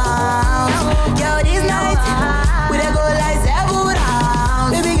 1,000 pounds. Girl, this night we dey go like 7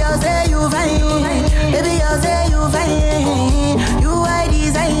 rounds. Baby girl, say you fine. Baby girl, say you fine. You are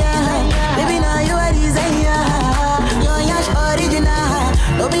desire. Baby, now you are desire. You're Yash original.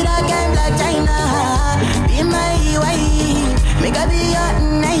 Don't be that kind Black China. Be my wife. Make a be your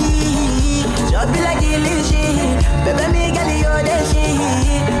night. Just be like delicious. Baby, me get your shit.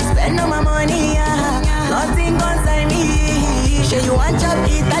 Spend all my money, nothing concern me. Say you want chop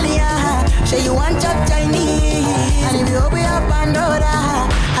Italian. Say you want chop Chinese. And if you open up Pandora,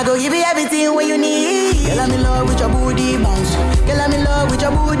 I go give you everything what you need. Girl, I'm in love with your booty bounce. Girl, I'm in love with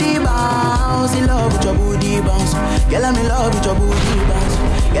your booty bounce. In love with your booty bounce. Girl, I'm in love with your booty bounce.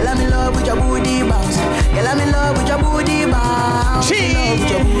 Girl, I'm in love with your booty bounce. Girl, I'm in love with your booty bounce. In love with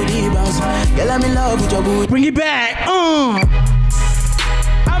your booty bounce. Girl, I'm in love with your booty. Bring it back. I'm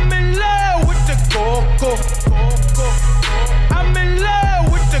in love with the coco. I'm in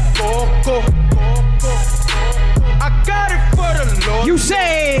love with the coco. I got it for the Lord. You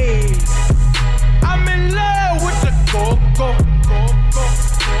say I'm in love with the coco.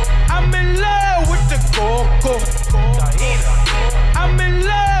 I'm in love with the coco. I'm in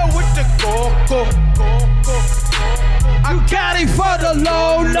love with the coco. I got it for the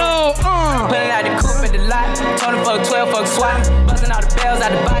low. Pulling out the coupe at the lot. Told him fuck 12, fuck SWAT. Busting all the bells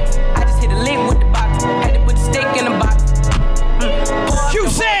out the box. I just hit a lick with the box. Had to put the stick in the box. You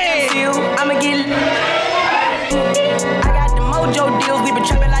say I'ma get I got the mojo deals. We been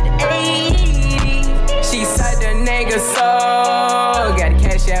trapping like the 80s. She said the nigga so got the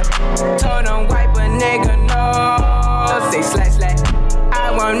cash out. Told him wipe a nigga no. Say slash. I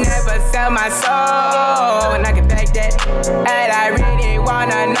won't never sell my soul. And I can back that. And I really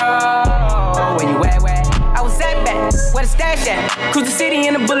wanna know where you at, where? I was at back, where the stash at? Cruise the city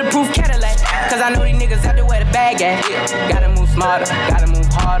in a bulletproof Cadillac. Cause I know these niggas out there where the bag at. Gotta move smarter, gotta move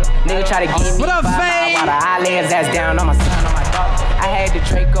harder. Nigga try to get me 5 miles while the eye lay his ass down on my son, on my daughter. I had the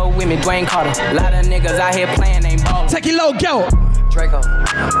Draco with me, Dwayne Carter. A lot of niggas out here playing, ain't ballin'. Take it low, go. Draco.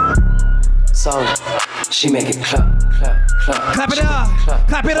 So, she make it clap. Clap it up.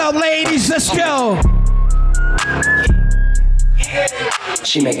 Clap it up, ladies. Let's go.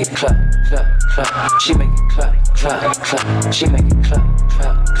 She make it clap. She make it clap. She make it clap.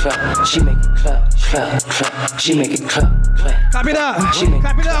 She make it clap. She make it clap. Clap it up.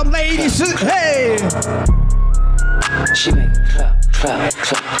 Clap it up, ladies. Hey. She make it clap.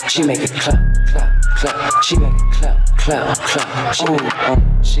 She make it clap. She make it clap. Ooh,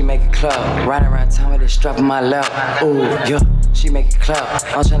 she make it clap. Riding around town with it strap on my lap. Ooh, yeah. She make it clap.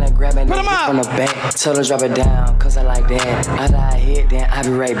 I'm tryna grab it from the back. Tell her drop it down, cause I like that. After I hit, then I be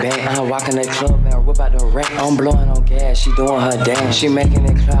right back. I walk in the club and whip out the rack. I'm blowing on gas, she doing her dance. She making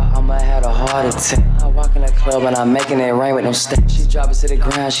it clap, I might have a heart attack. I walk in the club and I'm making it rain with no stacks. She drop it to the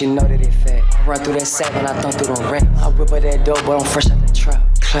ground, she know that it fat. I run through that sack and I thump through the rack. I whip her that dope, but I'm fresh out the trap.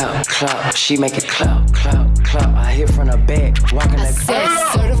 Clap, she make it clap. I hit from the back, walking the club.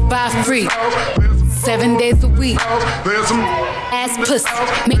 Certified freak. 7 days a week. Ass pussy,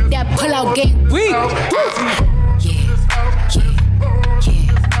 make that pull out game weak.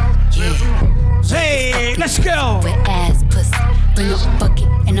 Hey, let's go. Wet ass pussy, bring a bucket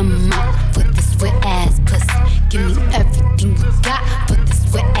and a mop for this wet ass pussy. Give me everything you got for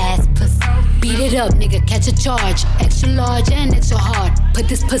this wet ass pussy. Beat it up, nigga, catch a charge. Extra large and extra hard. Put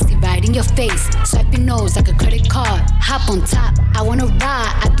this pussy right in your face. Swipe your nose like a credit card. Hop on top, I wanna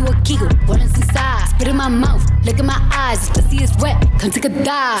ride. I do a giggle, what is inside? Spit in my mouth, look in my eyes. This pussy is wet, come take a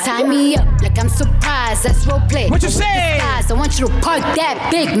dive. Tie me up like I'm surprised, that's roleplay. What you say? I want you to park that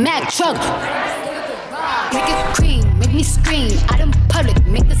Big Mac truck. Make it cream, make me scream. I don't public,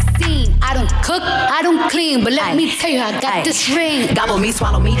 make a scene. I don't cook, I don't clean, but let me tell you, I got this ring. Gobble me,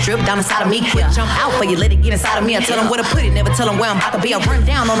 swallow me, drip down inside of me. Quick jump out for you, let it get inside of me. I tell them where to put it, never tell them where I'm about to be. I run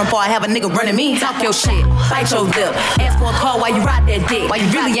down on them before I have a nigga running me. Talk your shit, bite your lip. Ask for a call while you ride that dick. While you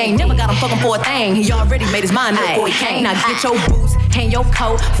really ain't never got him fucking for a thing. He already made his mind up before he came. Now get your boots, hang your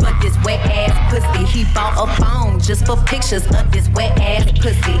coat. Fuck this wet ass pussy. He bought a phone just for pictures of this wet ass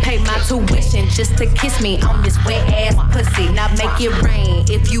pussy. Pay my tuition just to kiss me on this wet ass pussy. Now make it rain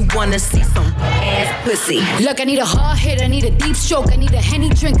if you wanna see some ass pussy. Look, I need a hard hit, I need a deep stroke, I need a Henny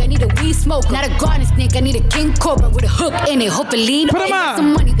drink, I need a weed smoke. Not a garden snake, I need a king cobra with a hook in it. Hopefully, if I get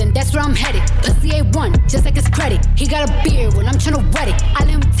some money, then that's where I'm headed. Pussy A1, just like his credit. He got a beard when I'm tryna wet it. I let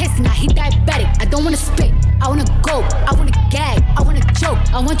him taste it, now he diabetic. I don't wanna spit, I wanna go, I wanna gag, I wanna choke.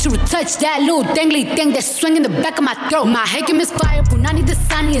 I want you to touch that little dangly thing that's swinging the back of my throat. My head can misfire, Punani the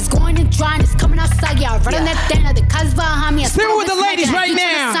sunny is going and drying, it's coming outside. Yeah, I run on that thing, the cuz behind me. Stay with the ladies right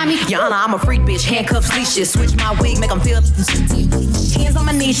now. Your Honor, I'm a freak bitch, handcuffs, leashes. Switch my wig, make them feel. Hands on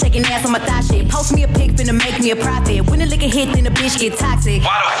my knees, shaking ass on my thigh shit. Post me a pic, finna make me a profit. When the liquor hit, then the bitch get toxic.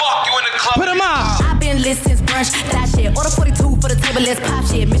 Why the fuck you in the club? Put them up. I've been lit since brunch, that shit. Order 42 for the table, let's pop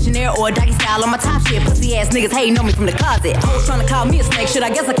shit. Missionary or doggy style on my top shit. Pussy ass niggas hating on me from the closet. Hoes trying to call me a snake, shit. I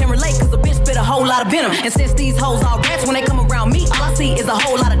guess I can relate, cause the bitch spit a whole lot of venom. And since these hoes all rats, when they come around me, all I see is a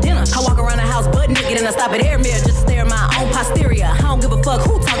whole lot of dinner. I walk around the house butt naked and I stop at air mirror just to stare at my own posterior. I don't give a fuck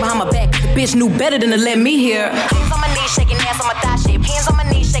who talk behind my back. The bitch knew better than to let me hear. Hands on my knees, shaking ass on my thigh shit. Hands on my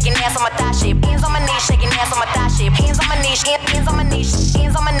knees, shaking ass on my thigh shit. Hands on my knees, shaking ass on my thigh shit. Hands on my knees, hands on my knees,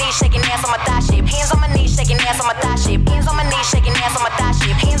 hands on my knees, shaking ass on my thigh shit. Hands on my knees, shaking ass on my thigh shit. Hands on my knees, shaking ass on my thigh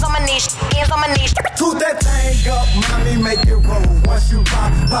shit. Hands on my knees, hands on my knees. Toot that thing up, mommy, make it roll. Once you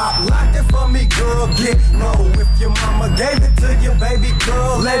pop, lock it for me, girl, get low. If your mama gave it to you, baby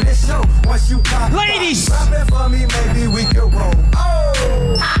girl, let it show. Once you pop, ladies, drop it for me, maybe we can roll.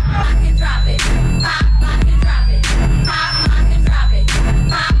 Oh, pop, lock and drop it. Pop, lock and drop it. Pop, lock and drop it.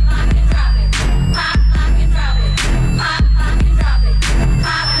 Pop, lock and drop it. Pop, lock and drop it. Pop, lock and drop it.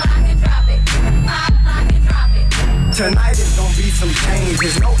 Pop, lock and drop it. Pop, lock and drop it. tonight is gonna be some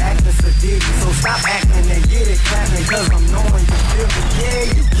changes. No acting sadistic, so stop acting and get it clapping. Cause I'm knowing you feel me.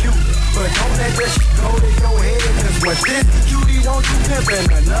 Yeah, you cute, but don't let that shit go to your head. Cause what this cutie won't you pimpin',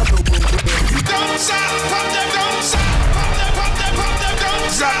 another one will. You don't stop, pump that, don't stop, pump that, pump that, pump that, don't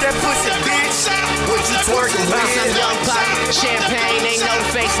stop. Drop that pussy, bitch. What you twerking with? Bounce on young pop, champagne, they know the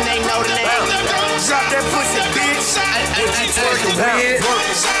face and they know the name. Drop that pussy, bitch. What you twerking with?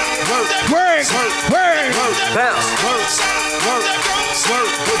 Work, work, bounce, work,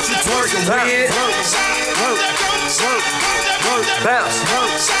 what you twerking with? Bounce,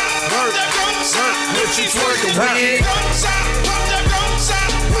 what you twerking with? What you twerking with?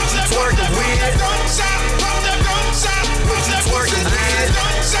 What you twerking with?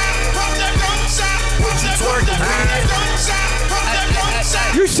 What you twerking with?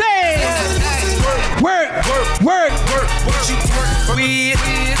 You say work, work, what you twerking with?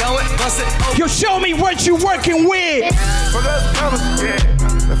 Go it, bust it. You show me what you working with. Fuck us some commas, yeah.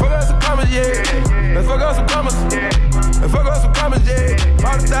 Fuck us some commas, yeah. Let's fuck us some commas, yeah. Let's fuck us some commas, yeah.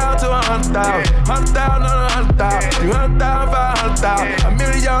 100,000 to 100,000, 100,000 on 100,000, 300,000, 500,000, $1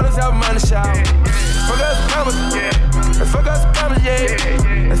 million, let's have money shout. Fuck us some commas, yeah. Let's fuck us some commas, yeah.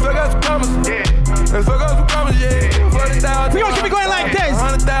 Let's fuck us some commas, yeah. Let's fuck us some commas, yeah. 40,000. We gonna keep it going like this.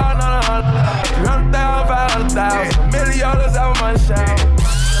 100,000 on 100,000, 300,000, 500,000, $1 million, let's have money shout.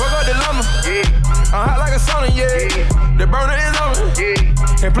 Fuck up the lumber, I'm hot like a sauna, yeah. The burner is on me,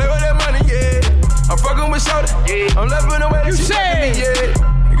 can't play with that money, yeah. I'm fucking with shorty, I'm loving the way that she fucking me, yeah.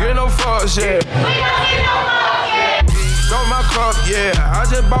 Get no fucks, yeah. We don't get no fucks, yeah. Throw my cup, yeah. I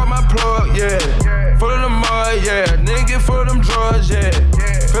just bought my plug, yeah. Full of the mud, yeah. Nigga get full of them drugs, yeah.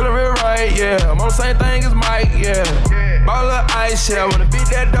 Feeling real right, yeah. I'm on the same thing as Mike, yeah. Ball of ice, yeah. Wanna beat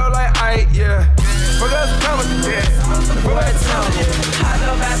that dough like Ike, yeah. Fuck us coming, yeah. Fuck us coming, yeah. Hop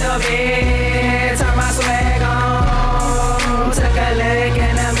up out the bed, turn my swag on. Took a look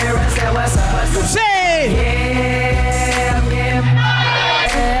in the mirror, said what's up, what's up. Say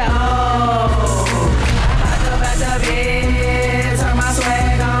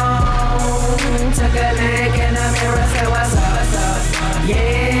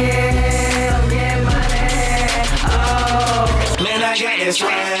Put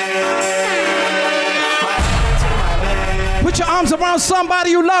your arms around somebody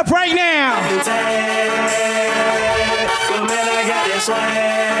you love right now.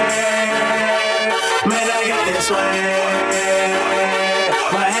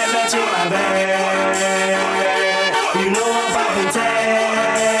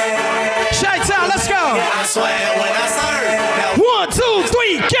 Chi-Town, let's go. I swear when I serve. 1, 2,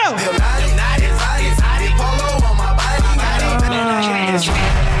 3, go.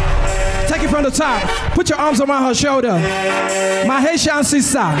 Take it from the top. Put your arms around her shoulder. My Haitian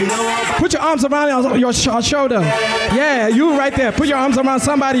sister. Put your arms around your shoulder. Yeah, you right there. Put your arms around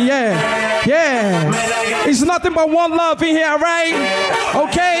somebody. Yeah. Yeah. It's nothing but one love in here, right?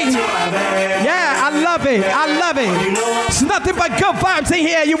 Okay? Yeah, I love it. I love it. It's nothing but good vibes in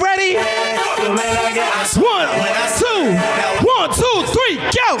here. You ready? 1, 2, 3,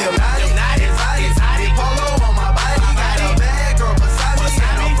 go.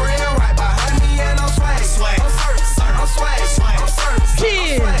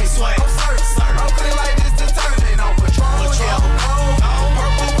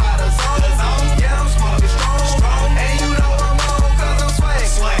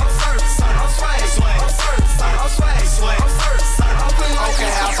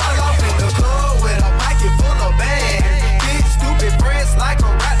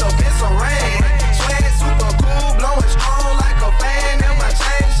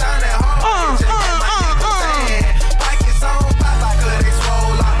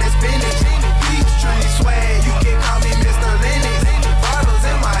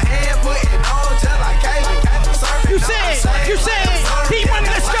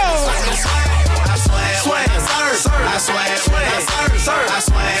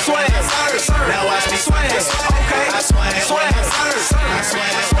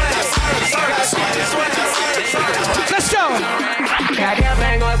 Let's go. I can't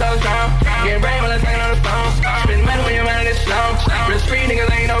bang going so strong. Getting brain while I'm taking on the phone. Spend money when you're running this long. Real street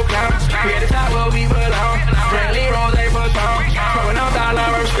niggas ain't no clown. We at the top where we belong. Friendly Rose for song. Throwing out all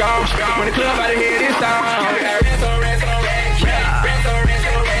our strong. When the club out of here this song. Got rest on rest on rest. Rest on rest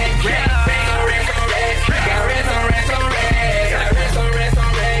on rest. Rest on rest on rest. Got rest on rest on rest. Got rest on rest on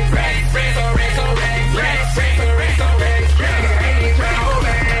rest. Rest on rest on rest. Rest on rest on rest. Ain't even trying to hold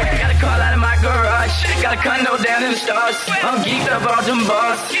back. Got a call out of my garage. Got a condo down in the stars. I'm geeked up on them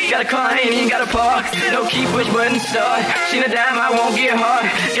bars. Got a car, ain't even got a park. No key, push button start. She a dime, I won't get hard.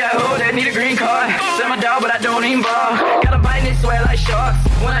 Got a hoe that need a green card. Sell my dog, but I don't even bar. Got a bite and it sweat like sharks.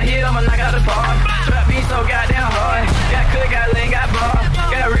 When I hit, I'ma knock out the park. Trap beat so goddamn hard. Got cook, got lean, got bar.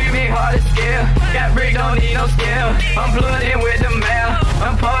 Got remake hard to scale. Got brick, don't need no scale. I'm plugged in with the mail.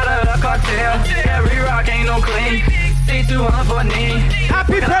 I'm part of the cartel. Got re-rock, ain't no clean. C200 for a knee.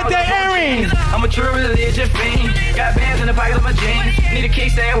 Happy birthday, Aaron! I'm a true religion fiend. Got bands in the pocket of my jeans. Need a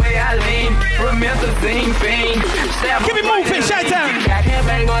kickstand where I lean. Promethazine fiend. Keep it moving, Chi-Town. Got can't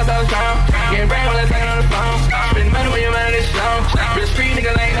bang going so strong. Getting brain while I'm taking on the phone. Spend money when you're running this long. Real street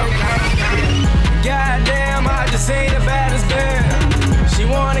niggas ain't no clown. Goddamn, I just ain't the baddest girl. She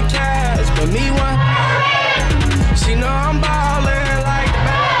wanna cash, but me one. She know I'm ballin' like the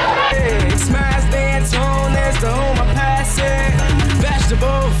bad. Smash dance on, that's the home I pass it.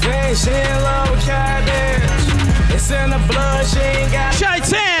 Vegetable fish, she in love with cabbage. It's in the blood, she ain't got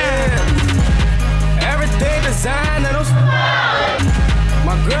Chi-Town. Everything designed and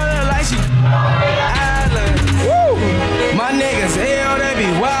my girl look like she island. Woo. My niggas, hell, they be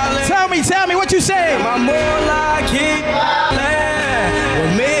wildin'. Tell me what you say. My moonlight keep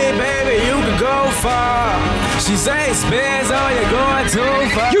with me, baby, you could go far. She say spins, oh, you're going too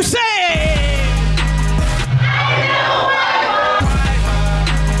far. You say.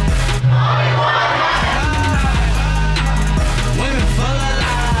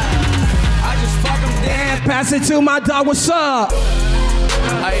 Pass it to my dog, what's up?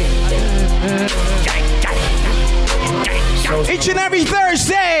 Each and every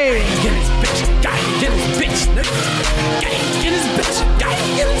Thursday. Get this bitch, get this bitch, get this bitch,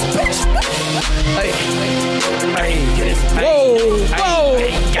 get this bitch. Whoa.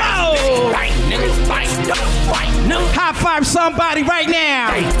 High five somebody right now.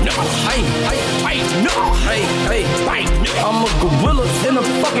 I'm a gorilla in a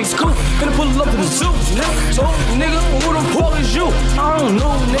fucking scoop. Gonna pull up in the suits, nigga. So, nigga, who the fuck is you? I don't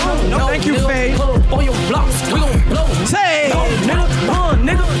know, nigga. No, thank you, Faye. Pull up on your blocks, we gon' blow. Say,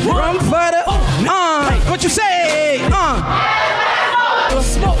 nigga, run for the, what you say,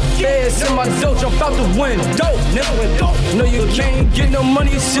 Smoke, feds in my dough, jump out the window, nigga. No, you can't get no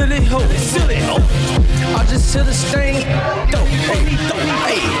money, silly hoe. I just hit a stain, dope,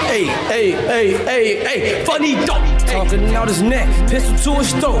 hey. Hey, funny dope. Talking out his neck, pistol to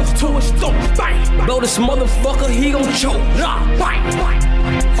his throat, bang. Blow this motherfucker, he gon' choke. Bang.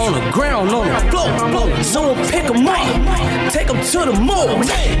 On the ground, on the floor, someone pick him up, take him to the mall, to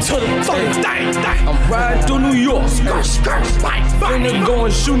the fucking thing. I'm riding through New York, finna go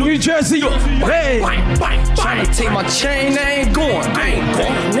and shoot New Jersey up. Hey, trying to take my chain, I ain't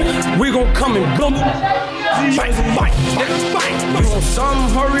going. We gon' come and blow me. You want something?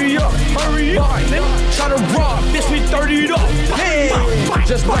 Hurry up. Try to rob, bitch, we 30'd up. Hey,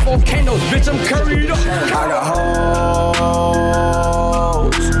 just like volcanoes, bitch, I'm curried up. I got hoes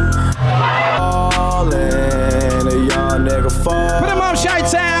all in a young nigga phone. Put him on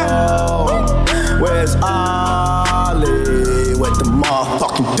Chi-Town. Where's Ollie with the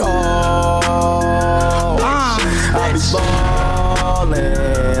motherfucking dog? I be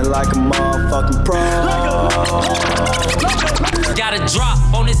ballin' like a motherfucking pro. Got a drop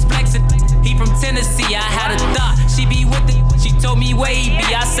on this flexin'. He from Tennessee, I had a thought. She be with it. She told me where he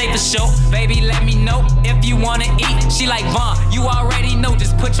be. I say for sure. Baby, let me know if you wanna eat. She like, Vaughn, you already know.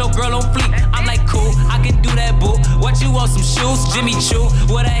 Just put your girl on fleek. I'm like, cool, I can do that, boo. What you want, some shoes? Jimmy Choo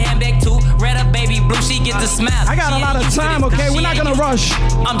with a handbag too. Red up, baby blue, she get the smile. I got a lot of time, okay? We're not gonna rush.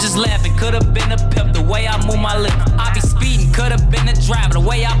 I'm just laughing. Could've been a pimp the way I move my lip. I be speeding. Could've been a driver the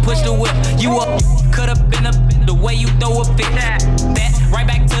way I push the whip. You up? Could've been a the way you throw a fit. That right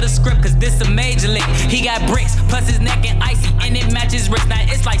back to the script, cause this a major lick. He got bricks, plus his neck and icy, and it matches wrist. Now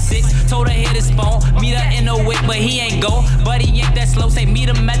it's like 6. Told her hit his phone, meet her in the wick, but he ain't go. But he ain't that slow, say meet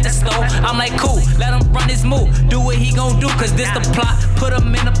him at the store. I'm like, cool, let him run his move. Do what he gon' do, cause this the plot. Put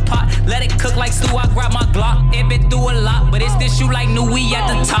him in a pot, let it cook like stew. I grab my Glock, it been through a lot, but it's this shoe like new, we at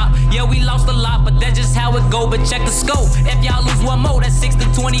the top. Yeah, we lost a lot, but that's just how it go. But check the scope, if y'all lose one more, that's 6 to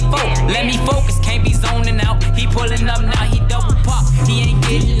 24. Let me focus, can't be zoning out. He pulling up now, he double pop. He ain't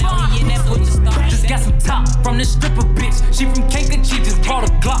getting out, he in that put the stop. Just got some top from this stripper bitch. She from Kankakee, just brought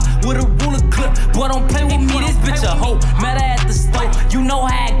a Glock with a ruler clip. Boy, don't play with me, this bitch a hoe. Met her at the store, you know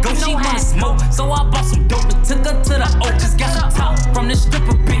how it go. She wanna smoke, so I bought some dope and took her to the O. Just got some top from this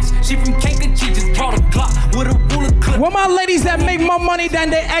stripper bitch. She from Kankakee, just brought a Glock with a ruler clip. Where my ladies that make more money than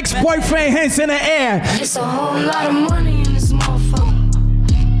their ex-boyfriend, hands in the air. It's a whole lot of money in this motherfucker.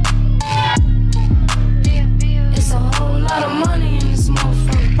 It's a whole lot of money in this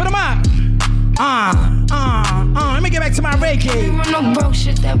motherfucker. Put them up. Let me get back to my Reiki. Can't me run no broke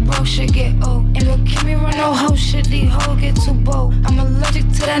shit, that broke shit get old. And look, can't me run no hoe shit, these hoes get too bold. I'm allergic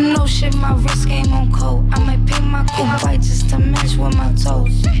to that no shit, my wrist game on cold. I might pick my cool bite just to match with my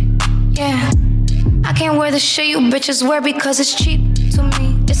toes. Yeah, I can't wear the shit you bitches wear because it's cheap to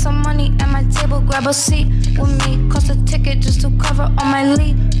me. It's some money at my table, grab a seat with me. Cost a ticket just to cover all my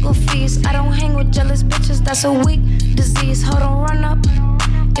legal fees. I don't hang with jealous bitches, that's a weak disease. Hold on, run up.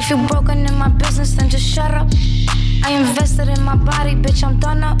 If you broken in my business, then just shut up. I invested in my body, bitch, I'm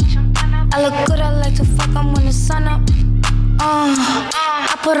done up. I look good, I like to fuck 'em when the sun up.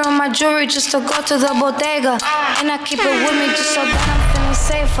 I put on my jewelry just to go to the bodega. And I keep it with me just so that I'm feeling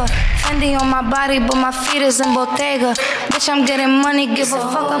safer. Fendi on my body, but my feet is in Bottega. Bitch, I'm getting money, give a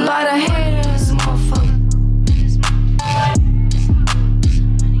fuck about a haters, motherfucker.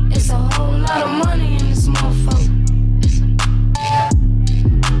 It's a whole lot of money in this motherfucker.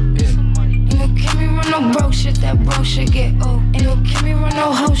 No broke shit, that broke shit get old. Ain't no can me run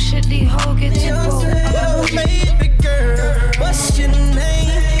no hoe shit, these hoes get too bold. Oh, baby girl, what's your name?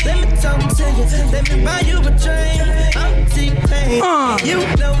 Let me talk to you, let me buy you a drink. I'm T-Pain, you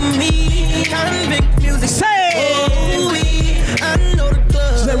know me, convict music. Say, oh, I know the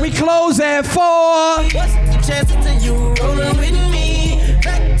club. So we close at 4. What's the chances of you rolling with me?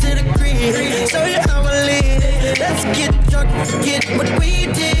 Back to the crib, show you how I live. Let's get drunk, forget what we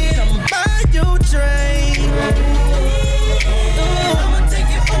did. I'm buy you a drink. I'ma take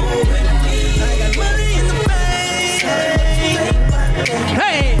you home with me. I got money in the bank.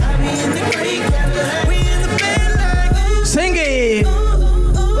 Hey, I be in the creek, we in the bed like sing it.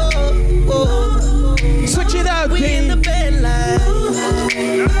 Switch it up, we in the bed like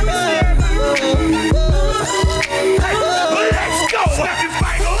Let's go. Snap your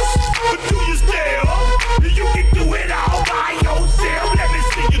fingers, but do you still? You can do it all by yourself. Let me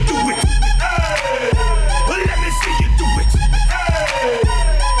see you do it. Hey, let me see you do it.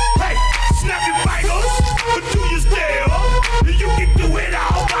 Hey, snap your fingers, but do you still? You can do it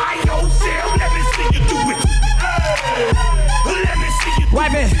all by yourself. Let me see you do it. Hey, let me see you do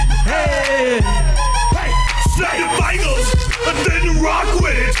Wipe it. Hey. Hey, Slap the fingers, and then rock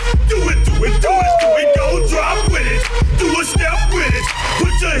with it. Do it, do it, do it, do it. Go drop with it. Do a step with it.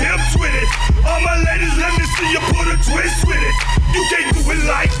 Put your hips with it. All my ladies, let me see you put a twist with it. You can't do it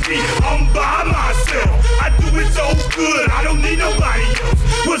like me. I'm by myself. I do it so good. I don't need nobody else.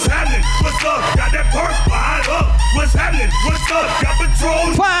 What's happening? What's up? Got that perk fired up. What's happening? What's up? Got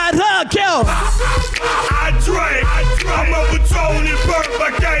Patron fired up, kill. I drink. I'm a Patron and perk. I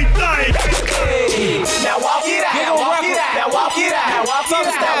can't think. Hey, now walk it out. Now walk it out. Now walk it out. Now walk it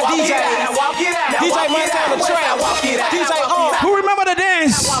out. Now DJ. Now walk it out. DJ Montana on the track. Walk it out. DJ Who remember the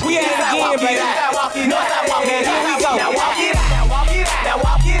dance? We at it again, baby. And here we go. Now walk it out. Now walk it out. Now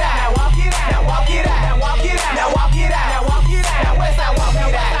walk it out. Now walk it out. Now walk it out. Now walk it out. Now walk it out. Now walk it out. Now west side walk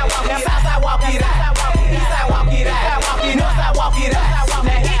it out. Now south side walk it out. East side walk it out. North side walk it out.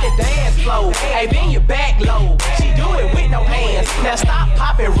 Now hit the dance floor. Hey, bend your back low. She do it with no hands. Now stop,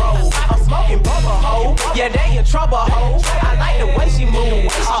 pop and roll. I'm smoking bubble hoe. Yeah, they in trouble hoe. I like the way she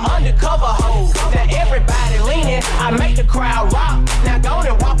move. Undercover hoe. Now everybody leaning. I make the crowd rock. Now go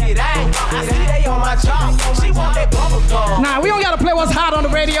and walk it out. I see they on my job. She want that bubble gum. Nah, we don't gotta play what's hot on the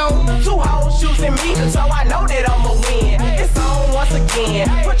radio. Two hoes shooting me, so I know that I'ma win. It's on once again.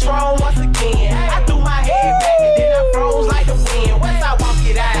 Patron once again. I threw my head back, then I froze like the wind. West side walk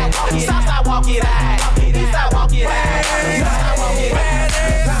it out. South side walk it out. East side walk it out. North side walk it out.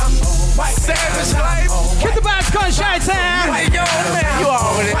 Savage life. Get the bass gunshot time. Hey, yo, man, you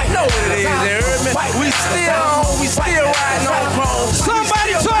already know what it is, you heard me? We still riding on chrome.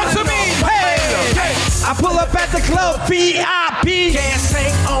 Somebody talk to me. Hey, I pull up at the club, VIP. Gas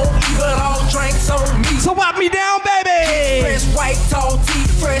tank on, even all drinks on me. So wipe me down, baby. Fresh white, tall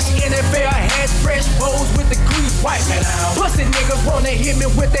teeth, fresh NFL hats, fresh bows with the grease. Wipe me down. Pussy niggas wanna hit me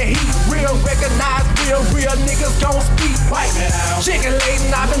with the heat. Real recognize, real niggas gon' speak. Wipe me down. Chicken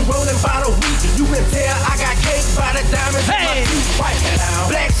laden, I've been rolling by the week. You can tell I got cake by the diamonds in my teeth. Wipe me down.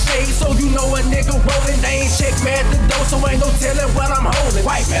 Black shade, so you know a nigga rolling. They ain't check me at the door, so ain't no telling what I'm holding.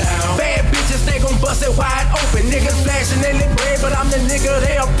 Wipe me down. Bad bitches, they gon' bust it wide open. Niggas flashing in the bread, but I'm the nigga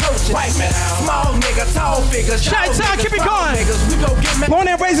they approaching. Wipe me down. Small nigga, tall figures. Shout out, keep it going. We gon' get mad. Born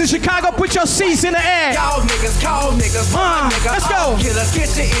and raised in Chicago, put your seats in the air. Y'all niggas, call niggas, nigga. Let's go. Killers,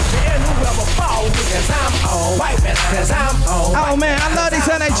 get your issue and whoever fall with, cause I'm on. Wipe me down. Cause I'm on. Oh man, I love this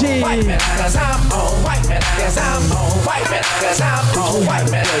energy. Wipe me down. Cause I'm on. Wipe me down. Cause I'm on. Wipe me down. Cause I'm on. Wipe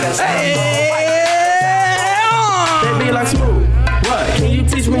me down. Cause I'm on. They be like Smooth. What? Can you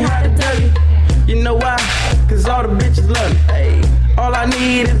teach me how to tell you? You know why? Cause all the bitches love me. Hey. All I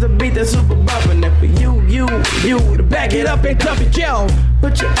need is a beat that's super bumpin'. And for you to back it up and dump it, yo.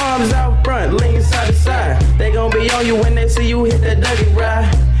 Put your arms out front, lean side to side. They gon' be on you when they see you hit that Dougie ride.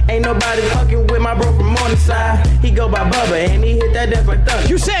 Ain't nobody fucking with my bro from Morningside. He go by Bubba and he hit that death like thunder.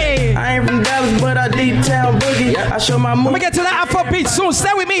 You say I ain't from Dallas, but I deep town boogie. I show my move. I'ma get to the Afro beat soon.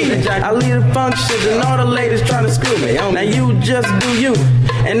 Stay with me. I lead the functions and all the ladies trying to screw me. Now you just do you,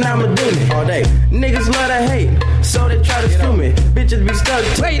 and I'ma do me all day. Niggas love to hate, so they try to screw me. Bitches be stuck.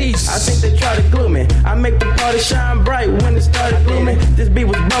 Ladies, I think they try to glue me. I make the party shine bright when it started glooming. This beat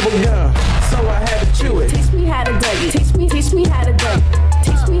was bubble gum, so I had to chew it. Teach me how to Dougie. Teach me how to Dougie.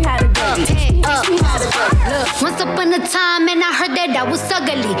 Teach me how to Dougie. Teach me how to Dougie. Look, once upon a time, and I heard that I was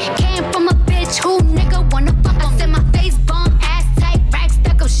ugly. Came from a bitch who nigga wanna fuck on. I said my face bomb, ass tight, rack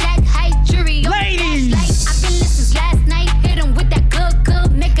stuck up, shack height, jury. Ladies, I've been listening last night. Hit him with that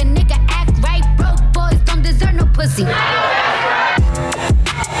good, make a nigga act right. Broke boys don't deserve no pussy.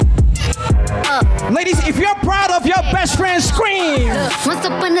 Ladies, if you're proud of your best friend, scream. Once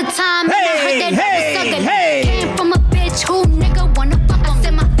upon a time, and I heard that I was ugly. Hey. Came from a bitch who nigga wanna fuck on.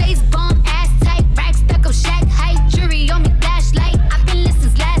 Said my face bomb, ass tight, rack stuck up, shack height, jury on me, flashlight. I've been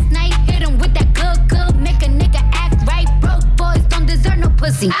listening last night. Hit him with that good, make a nigga act right. Broke boys don't deserve no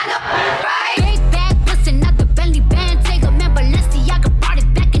pussy. I know, right? Great bag, bustin' out the Bentley band. Take a man, Balenciaga brought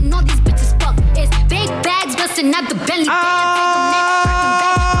it back, and all these bitches fuck. It's big bags, bustin' out the Bentley band.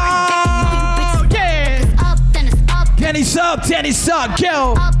 Tennis up,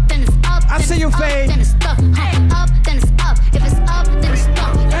 yo. Up, then it's up. I see you, Faye. Then it's stuck. Up, then it's up. If it's up, then it's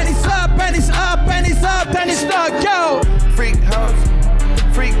stuck. And it's up, and it's up, and it's up, and it's stuck, yo. Freak house.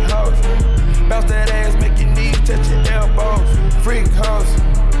 Bounce that ass, make your knees touch your elbows. Freak house.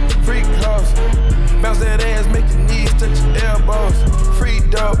 Bounce that ass, make your knees touch your elbows. Free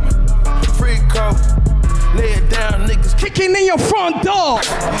dope, free coke. Lay it down, niggas. Kicking in your front door.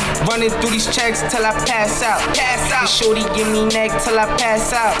 Running through these checks till I pass out. And shorty give me neck till I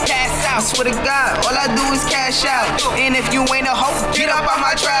pass out. I swear to God, all I do is cash out. And if you ain't a hoe, get up on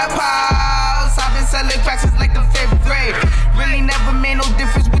my trap house. I've been selling cracks since like the 5th grade. Really never made no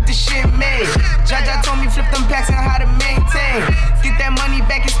difference with the shit made. Jaja told me flip them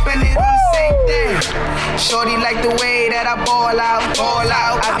Shorty like the way that I ball out.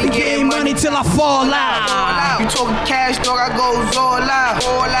 I be getting money till I fall out. You talking cash, dog, I goes all out.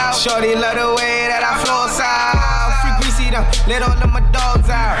 Shorty love the way that I floss out. Free greasy them, let all of my dogs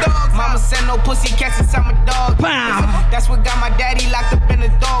out. Mama send no pussy cats inside my dog. That's what got my daddy locked up in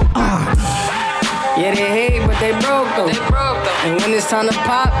the dog. Yeah, they hate, but they broke though. And when it's time to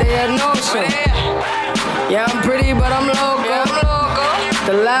pop, they have no show. Yeah, I'm pretty, but I'm loco.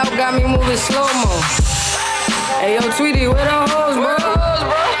 The loud got me moving slow-mo. Hey, yo, Tweety, where the hoes, bro?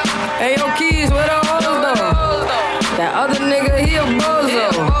 Hey, yo, Keys, where the hoes, though? That other nigga, he a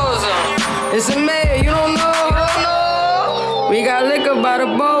bozo. It's a mayor, you don't know? We got liquor by the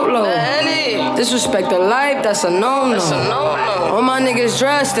boatload. Disrespect the life, that's a no-no. All my niggas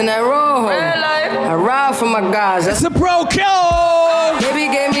dressed in that rojo. I ride for my guys. That's a bro kill. Baby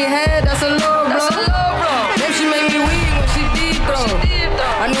gave me head, that's a low blow. Then she make me weak when she deep throw.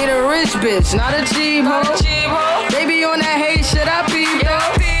 I need a rich bitch, not a cheap hoe. Baby on that hate shit, I peep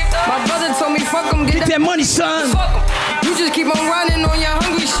though. My brother told me fuck him, get that money, son. You just keep on running on your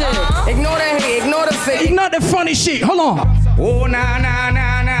hungry shit. Ignore the hate, ignore the fake. Ignore the funny shit. Hold on. Oh na na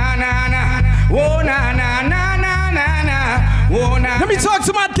na na na na. Oh na na na na na na. Oh na. Let me talk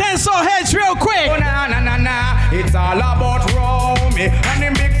to my dancehall heads real quick. Oh na na na na. It's all about Romy and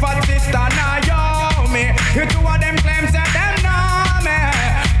them big fat sister Naomi. You two of them claims that them know me.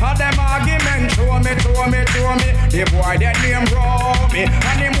 All them argument show me. The boy that name Romy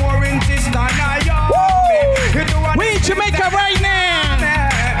and them warring sister Naomi. You two of we in Jamaica right now.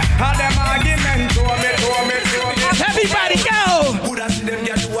 All them argument show me. Everybody go.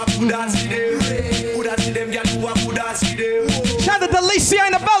 Shout out to Alicia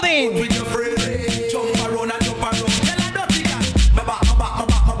in the building.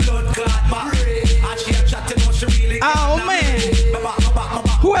 Oh man.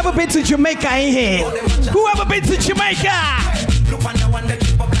 Whoever been to Jamaica in here? Whoever been to Jamaica?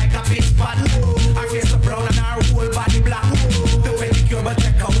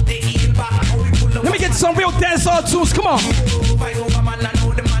 Let me get some real dancehall tunes. Come on.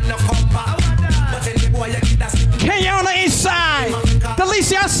 Kenya on the inside.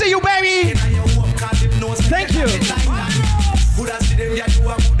 Delicia, I see you, baby. Thank you.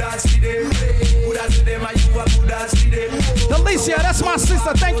 Delicia, that's my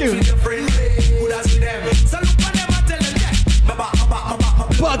sister. Thank you.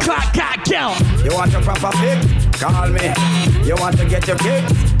 Blood clock, cock, kill. You want your proper pick? Call me. You want to get your kick?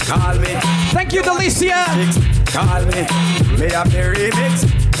 Call me. Thank you, Delicia. Call me. Me have the remix.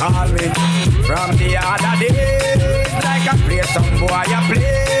 Call me. From the other day, like I play some boy, I play.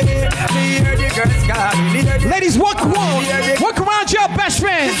 Me hear the girls call me. Ladies, walk around your best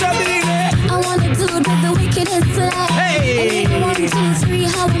friend. I wanna do it with the wickedest tonight. Hey. And 1, 2, 3,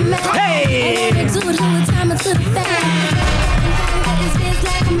 how we met. Hey. I wanna do it whole time until the fan.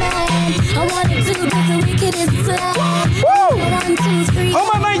 Like a man. I wanna do it with the wickedest tonight. 1, 2, 3. All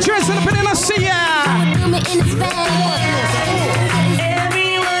my Nigerians in the building, I see ya. Do me in this van.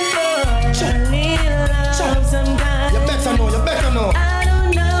 Everyone knows I need love sometimes. You better know. I don't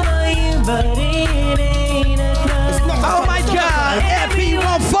know about you, but it ain't a crime. Oh my God,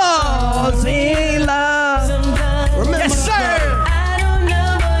 everyone falls in love. Remember yes, sir. I don't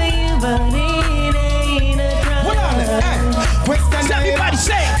know about you, but it ain't a crime. Everybody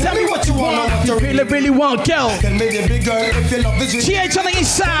say, tell me what you want. You really want, girl. Can make a big girl if you love the GH on the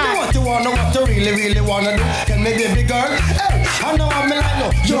inside. What you want, what you really wanna do. Can make a big girl. Hey, I know I'm like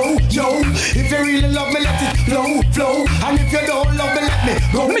no. Yo. If you really love me, let it flow. And if you don't love me, let me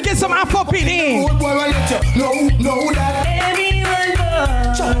go. Let me get some Afro beat in. Boy, I let you know that. Everyone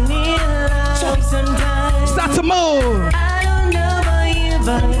knows I need love sometimes. Start to move. I don't know about you,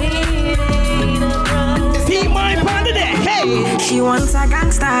 but it ain't a crime. D-Money Ponder that. Hey. She wants a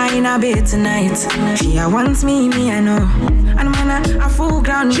gangster in a bed tonight. She wants me, I know. And man, a full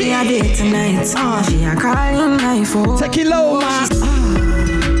ground me a day tonight. She a calling my phone. Take it low, man.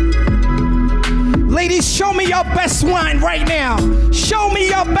 Ladies, show me your best wine right now. Show me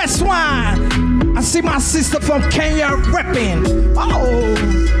your best wine. I see my sister from Kenya repping.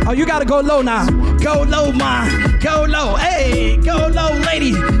 Oh, you gotta go low now. Go low, man. Go low. Hey, go low,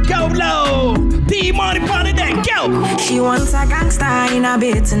 lady. Go low. D-Money Ponder that. Go. She wants a gangster in a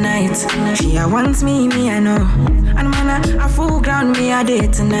bed tonight. She wants me, I know. And man, a full ground me a day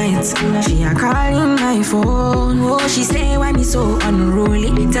tonight. She a calling my phone. Oh, she say why me so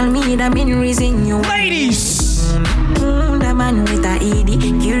unruly. Tell me the main reason you. Ladies. The man with a ED.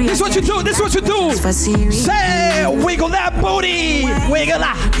 This is what you do. Say, wiggle that booty. Wiggle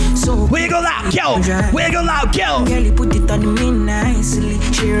out. Wiggle out, yo. Wiggle out, yo. Girl, you put it on me nicely.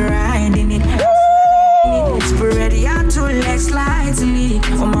 She riding it. Spread your two legs slightly.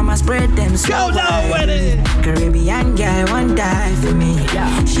 Oh, mama, spread them so go down with it. Caribbean girl won't die for me.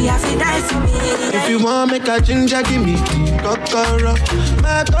 She have to die for me. If you want make a ginger, give me kokoro.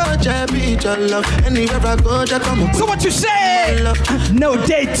 My coach, I be your love. Anywhere I go, just come up. So what you say? No,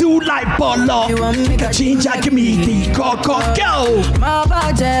 they do like bolo. Ginger, give me the kokoro. Go.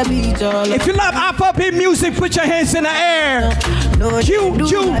 If you love Afrobeat music, put your hands in the air. Chew.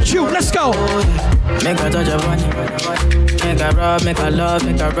 Let's go. Make a touch upon it. Make a rub, make a love,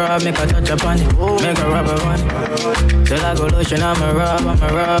 make a rub, make a touch upon it. Make a rub upon it. Till I go lotion, I'm a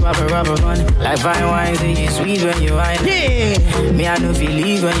rub upon it. Like fine wine, say you sweet when you wine. Yeah. Me, I know feel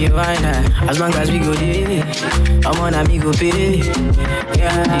leave when you wine. As long as we go there, I'm on a me go pay.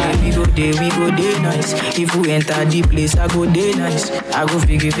 Yeah, we go there nice. If we enter the place, I go there nice. I go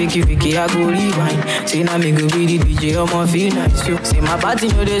fiki, I go rewind. Say now me go be the DJ, I'ma feel nice. You say my party,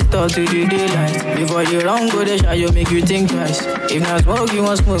 you they start to the daylight. Before you run, go the shot, you make you think twice. If not smoke, you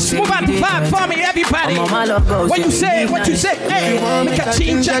want smoke. Move out the vibe for me, everybody. What you say? Hey, make a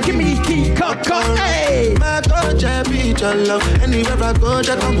ginger, give me the cocoa. Hey, my coach, I be your love. Anywhere I go,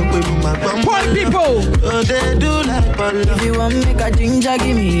 just come up with my bum. Point people. They do like bolo. If you want make a ginger,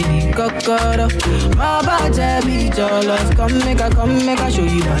 give me the cocoa. My badge, I be your love. Come make a show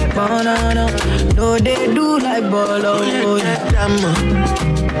you my banana. No, they do like bolo.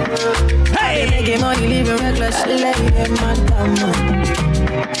 Hey, making money, living reckless, like madam.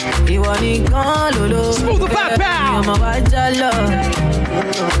 You want it gone, lolo. Smooth the back down.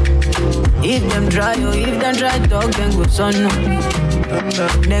 If them try, talk, then go son.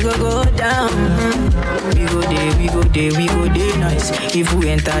 They go down. We go there nice. If we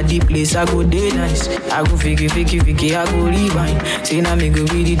enter the place, I go there nice. I go fiki, I go rewind. Say now me go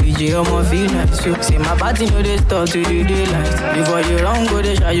be the DJ, I'ma feel nice. You say my party, no they start to the daylight. Before you run, go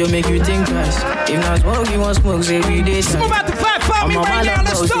the shot, you make you think twice. If not smoke, you want smoke, say we day. Move out the vibe for me right now,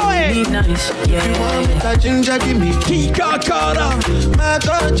 let's do it. Nice. Yeah. You want make a ginger, give me Kikakara. My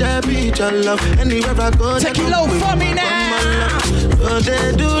coach, I be your love. Anywhere I go, take it low for me now.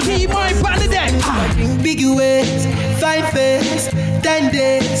 They do T-Boy Bangladesh. Big ways, fine face, 10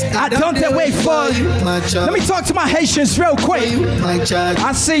 days. I don't wait for you. Let me talk to my Haitians real quick.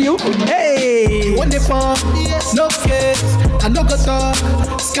 I see you. Hey. When they fall, no face, I no go talk.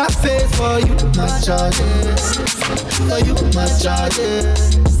 Scarface for you, my charges. For you, my charges.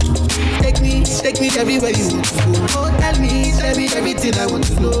 Take me everywhere you want to go. Oh, tell me everything I want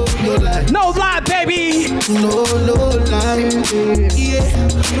to know. No lie. No lie, baby. No lie. Yeah.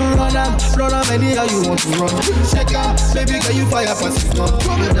 Run up anyhow you want to run. Check out, baby, can you fire past it? No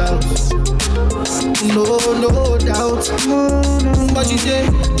doubt. No doubt. But you say,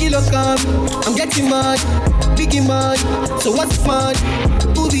 kilo come, I'm getting mad, biggie mad. So what's fun?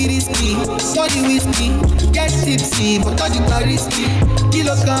 Who be risky? Body whiskey, get tipsy, but don't you carry risky?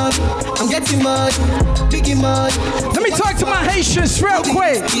 Kilo come, I'm getting mad, biggie mad. Let me talk to my Haitians real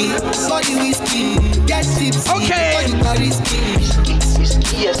quick. Body whiskey, get tipsy, okay. but don't you carry risky?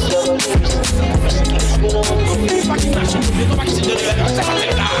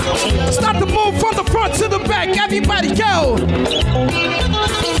 Start the move from the front to the back. Everybody go.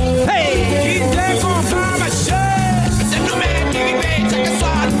 Hey.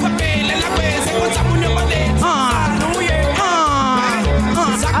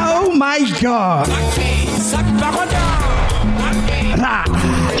 Oh my God.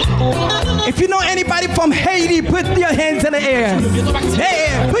 If you know anybody from Haiti, put your hands in the air.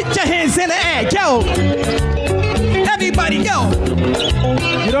 Hey, put your hands in the air. Go. Everybody go.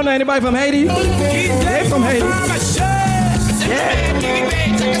 You don't know anybody from Haiti? They're from Haiti. Yeah.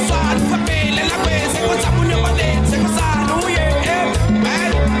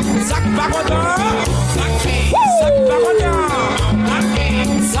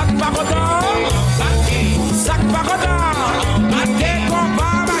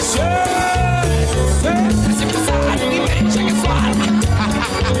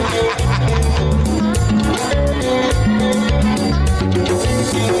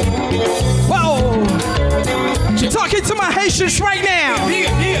 Whoa! You're talking to my Haitians right now.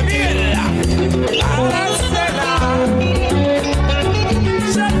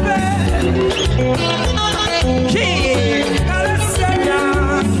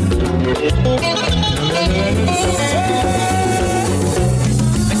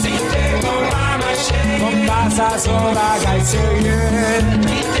 Son bagay sérieux.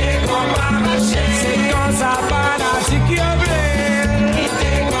 C'est comme ça fanatique yo blé.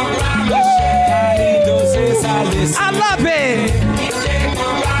 I love it.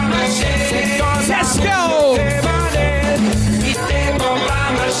 Let's go.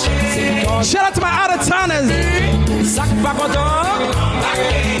 Shout out to my out of town pas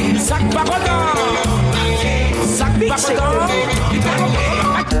content. Sac pas content. Sac pas content.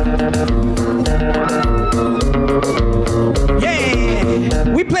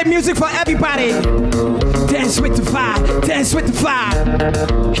 Yeah, we play music for everybody. Dance with the vibe, dance with the vibe.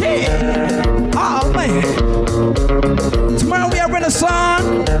 Yeah, oh man. Tomorrow we are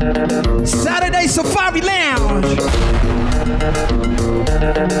Renaissance. Saturday Safari Lounge.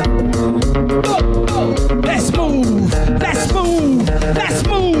 Let's move, let's move, let's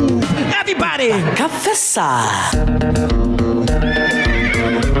move. Everybody. Confessa.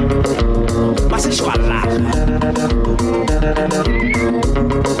 Mas é chorar.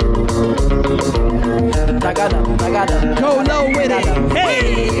 Go low with it.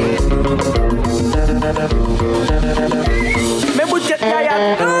 Hey. Me budget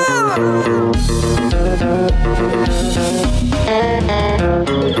tired.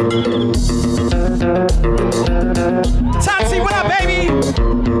 Taxi, what up, baby?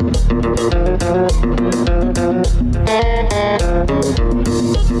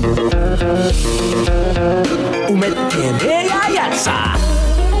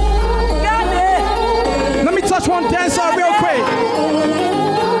 Let me touch one dancer real quick.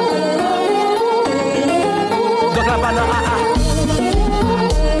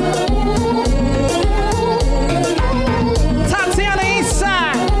 Taxi on the east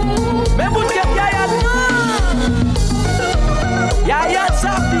side.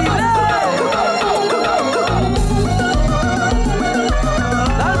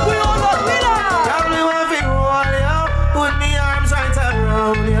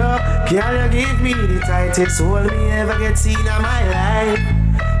 Girl, you give me the tightest hold me ever get seen in my life.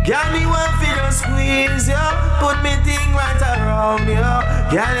 Girl, me want to just squeeze you, put me thing right around you.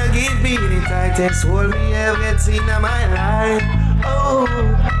 Girl, you give me the tightest hold me ever get seen in my life. Oh,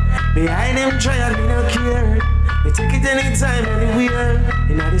 behind them trying me no care. Me take it anytime, anywhere.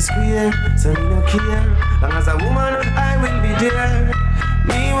 In the square, so me no care. Long as a woman, I will be there.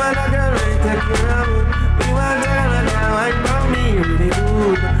 Me want a girl right take care of me. Me want a girl and now I found me really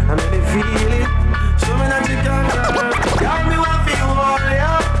good. I made me feel it. Show me that you can girl. Girl, me want feel all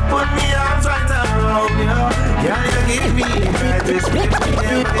you. Put me arms right around you. Girl, you give me the brightest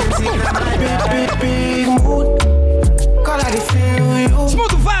big mood. Call I feel you. Smooth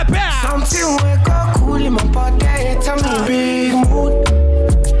the vibe back. Something wake up cool in my body. Tell me big mood.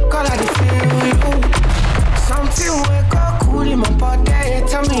 Call I feel you. Something wake up cool in my body.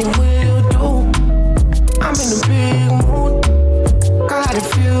 Tell me what you do. I'm in a big mood. Call I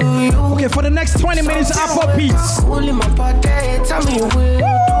feel you. Okay, for the next 20 minutes, Afro beats. Cool in my body. Tell me what you do.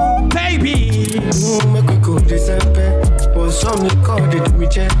 Baby. Make we go December. But some call it me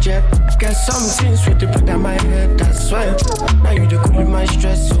check. Get something sweet to put on my head, that's why. Now you the cool in my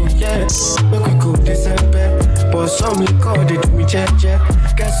stress, so yeah. Make we go December. But some call it me check.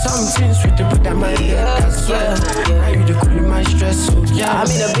 Get something sweet to put on my head, that's why. Now you the cool in my stress, so yeah. I'm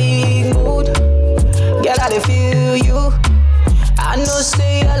in a big mood. Girl, I feel you. I know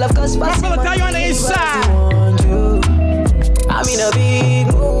say I love cause I'm gonna tell you on the inside. I'm in a big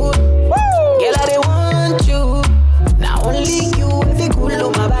mood. Girl, I want you. Not only you, if you cool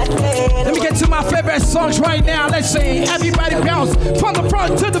on my back. Let me get to my favorite songs right now. Let's see. Everybody bounce from the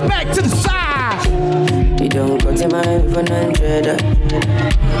front to the back to the side. You don't go to my 100.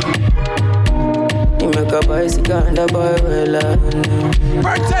 You make a bicycle and a boy will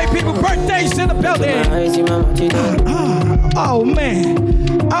Birthday people, birthdays in the building. Oh man,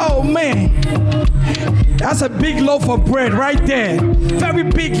 oh man. That's a big loaf of bread right there. Very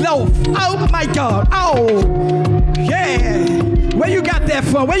big loaf. Oh my God. Oh yeah. Where you got that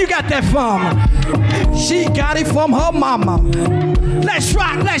from? Where you got that from? She got it from her mama. Let's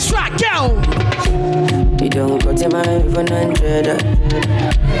rock, go. You don't go to my 100.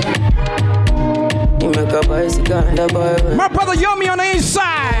 You make a bicycle and a boy will. My brother Yomi on the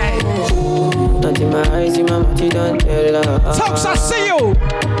inside. Not in my eyes, in my mouth, you don't tell her. Talks, I see you.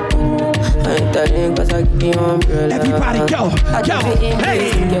 I ain't telling cause I give you umbrella. Everybody go.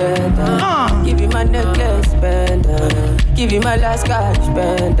 Hey. Give you my necklace, spender. Give you my last cash,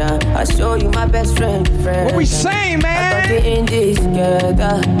 spender. I show you my best friend. What we saying, man? I thought we in this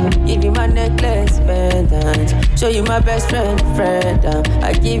together. Give you my necklace, pendant. Show you my best friend.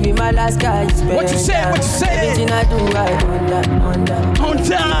 I give you my last cash, spender. What you say? Everything I do, I under.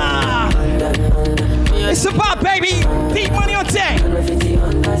 It's about, baby. Deep money on deck.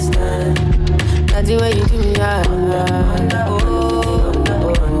 That's the way you do me,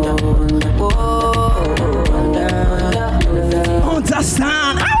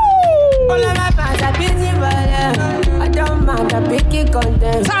 Understand? All of my fans are beautiful, I don't mad, I pick it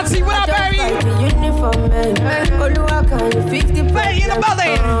content. Tatsy, what up, baby? Uniform man. Oluwa, can you fix the Hey, in the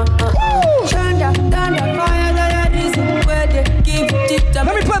building. Thunder, fire, that is where they give it.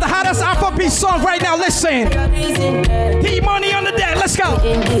 Let me play the hottest Afrobeat song right now. Listen. D-Money on the deck. Let's go.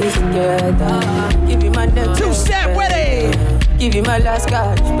 Give you my 2-step ready. Give you my last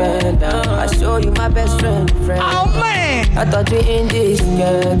cash spend. I show you my best friend. Oh man. I thought we in this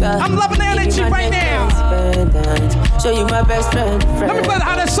together. I'm loving the energy right now. Show you my best friend. Let me play the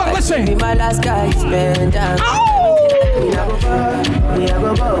hottest song. Listen. Give you my last cash spend. We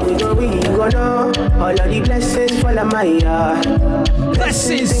go know all of the blessings fall on my yard.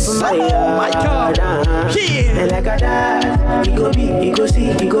 Blessings, oh my God. Yeah. And like a dad, he go be, he go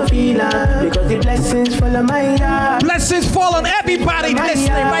see, he go feel because the blessings fall on my yard. Blessings fall on everybody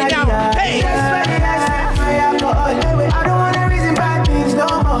listening right now. Hey. I don't wanna reason bad things no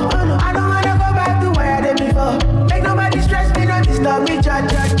more. I don't wanna go back to where I did before. Make nobody stress me, don't disturb me, cha.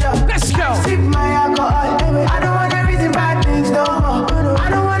 Let's go. I sip my alcohol. I don't wanna reason bad things no more. I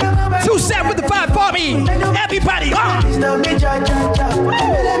don't wanna go back. 2-step with the 5 for me. Everybody, Disturb me, cha.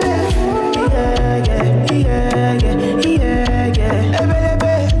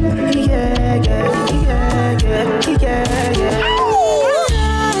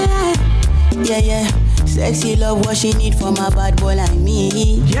 Yeah. Sexy love, what she need from a bad boy like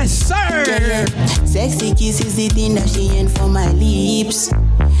me. Yes, sir. Yeah. Sexy kiss is the thing that she ain't for my lips.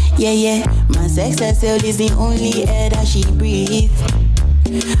 Yeah. My sex herself is the only air that she breathes.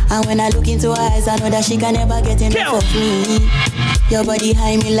 And when I look into her eyes, I know that she can never get enough of me. Your body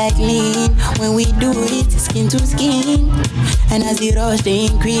high me like lean. When we do it, skin to skin. And as the rush they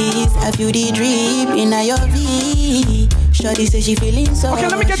increase, I feel the drip in your V. Shorty say she feeling so. Okay,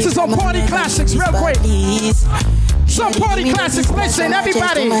 let me get to some party classics real quick. Some party classics. Listen,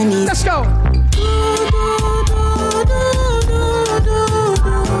 everybody. Let's go.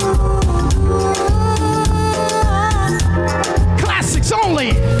 Classics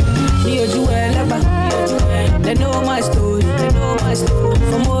only. They know my story.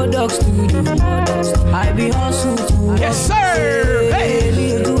 From old dog studio, I be hustle too. Yes, sir. Hey.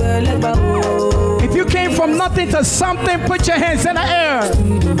 If you came from nothing to something, put your hands in the air.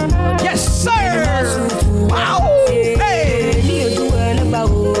 Yes, sir. Wow. Hey.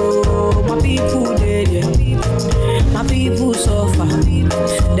 My people suffer.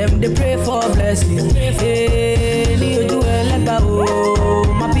 Them they pray for blessings. My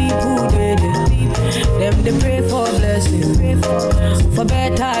people them they pray for blessings, for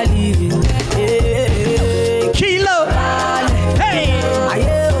better living. Kilo. Hey.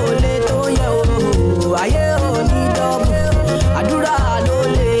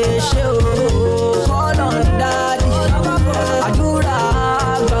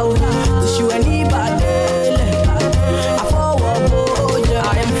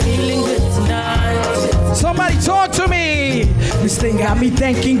 Somebody talk to me. This thing got me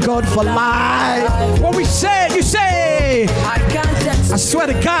thanking God for life. What we said, you say. I swear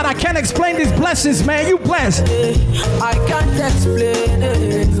to God, I can't explain these blessings, man. You blessed. I can't explain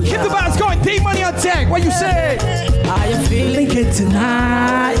it. Keep the vibes going. D-Money on deck. What you say? I am feeling it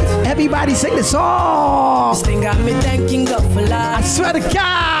tonight. Everybody sing the song. This thing got me thanking God for life. I swear to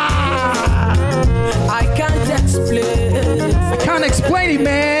God. I can't explain. I can't explain it,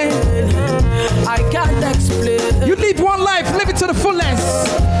 man. I can't explain. You live one life, live it to the fullest.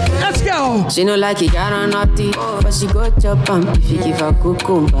 Let's go. She no like it, got on naughty, but she go chop if you give her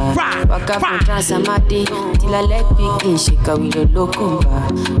cucumber. Walk up from Transamadi till I let begin, shake her with a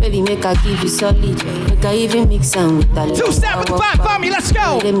locumba. Baby, make her give you solid, make her even mix am with a 2-step with the 5 for me, let's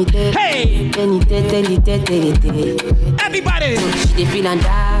go. Hey. Everybody. She dey feel and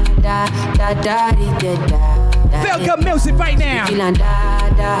da. Feel good music right now. Feel and da.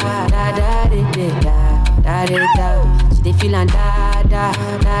 She dey feel and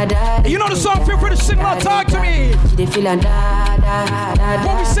da. You know the song, feel free to sing along, talk to me. She dey feel and da.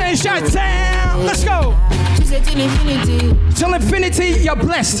 What we saying, Shot Town? Let's go. She said till infinity. Till infinity, you're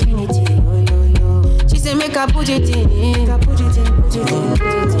blessed. She said make her put it in.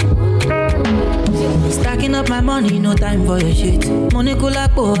 Stacking up my money, no time for your shit. Money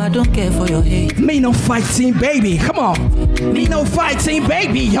kulapo, I don't care for your hate. Me no fighting, baby. Come on. Me no fighting,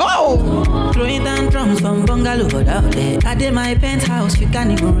 baby. Yo. Throwing down drums from bungalow out there. I did my penthouse, you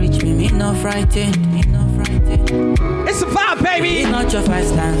can't even reach me. Me no frightened. It's a vibe, baby. It's not your fight,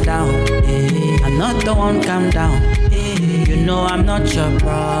 stand down. I'm not the one, calm down. You know I'm not your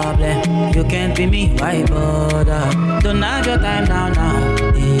problem. You can't be me, why bother? Don't have your time now.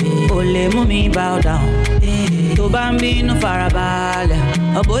 Ole mumi bow down. To bambino farabale.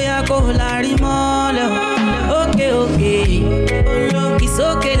 Oboya ko lari mole. Okay. okay. Oh no, it's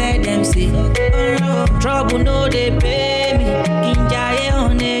okay, let them say. Oh no, trouble no they pay me. Kinjaye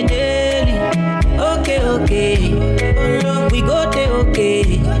on a daily. Okay, okay. Oh no, we go there,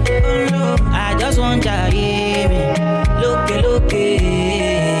 okay. Oh no, I just want to hear me. Look.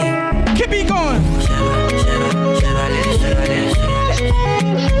 Keep it going.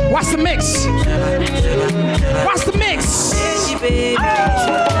 What's the mix? What's the mix?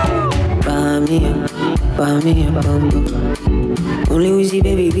 Only we see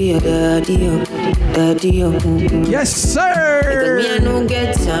baby be a daddy. Yes, sir. Me, I don't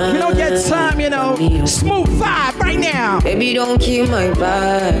get time. We don't get time, you know. Smooth vibe right now. Baby, don't kill my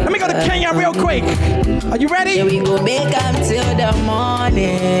vibe. Let me go to Kenya real quick. Are you ready? Yeah, we go make up till the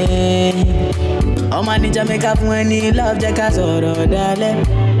morning. Oh man, in Jamaica when he love the casoro dale.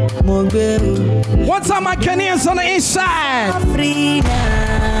 One time my Kenyans on the inside. Free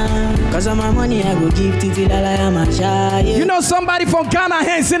now. Cause of my money I go give to feel like I'm a shy. You know somebody from Ghana,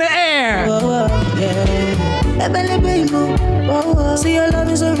 hands in the air. See your love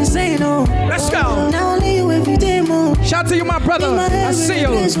is so insane. Let's go. Now only you every day more. Shout to you, my brother. I see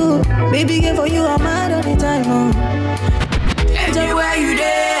you. Baby, give for you, I'm mad all the time. Anywhere you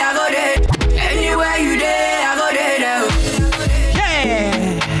there, I go there. Anywhere you there, I go there.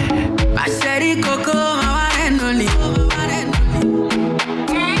 Yeah. I said it, Coco, my one and only.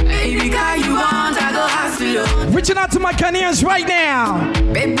 Baby, girl, you want, I go hustle. Reaching out to my Kenyans right now.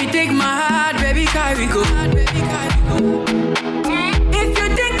 Baby, take my heart, baby, carry go. If you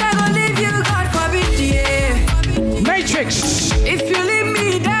think I go leave you, God forbid, yeah. Matrix. If you leave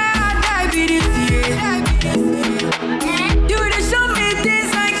me, die with it, yeah. You the show me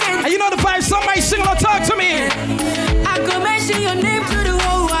things I can't. And you know the vibe, somebody sing or talk to me. I go mention your name to the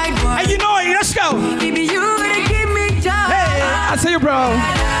whole wide world. And you know it, let's go. Baby, you gonna give me joy. Hey, I see you, bro.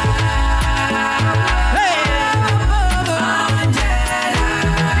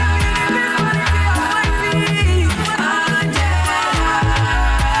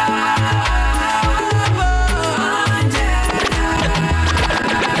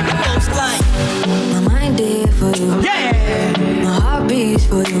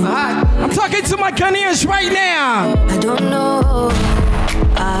 I'm talking to my Ghanaians right now. I don't know.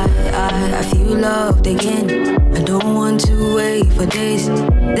 I feel loved again. I don't want to wait for days.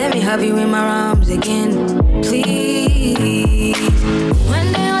 Let me have you in my arms again, please.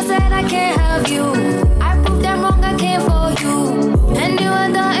 When they all said I can't have you, I proved them wrong. I can't for you, and you are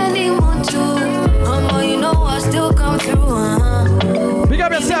the anyone too. You know I still come through. Pick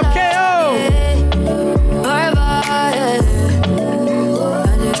up yourself, KO. Bye bye.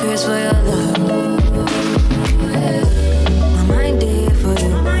 For your love, my mind there for you,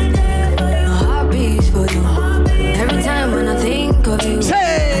 my heart beats for you. Every time when I think of you, I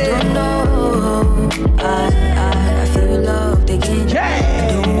don't know. I feel loved again. I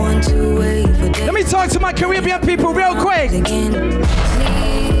don't want to wait for days. Let me talk to my Caribbean people real quick. Again,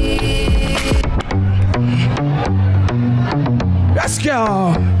 let's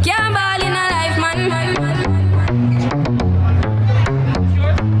go. Can't ball in a life, man.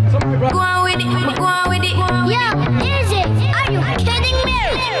 Go on with it. Yo, easy. Are you kidding me?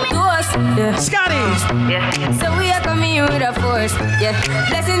 Ghost. Yeah. Scotty. Yeah. So we are coming with a force. Yeah.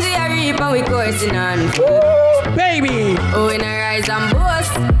 Blessings we are reap and we coursing on. Woo, baby. Oh, in a rise and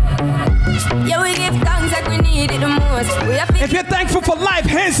boast. Yeah, we give thanks like we need it the most. If you're thankful for life,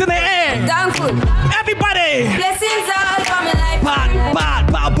 hands in the air. Thankful. Everybody. Blessings all for my life. Bad.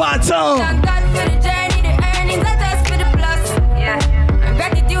 Thank God for the journey, the earnings, that us for the plus. Yeah.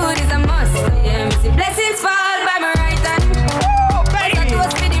 Gratitude is a must. Yeah, blessings fall by my right hand. Oh,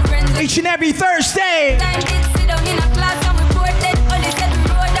 baby. Each and every Thursday.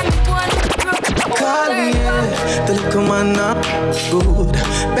 Call me, yeah. The little man not good.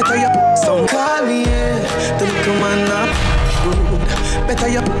 Better you put some. Call me, yeah. The little man not good. Better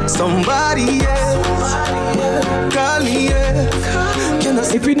you put somebody, yeah. Call me, yeah.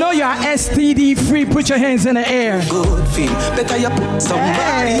 If you know you're STD free, put your hands in the air. Good feel. Better you put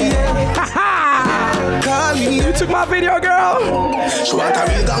somebody, yeah. Call me. You took my video, girl. She want a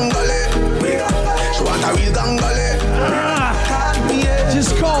real gangale. She want a real gangale.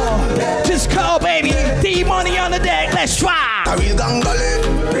 Just call, baby. D-Money on the deck. Let's try. A real gangale.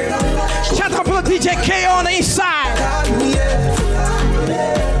 Shout out for the DJ K on the east side. Call me, yeah.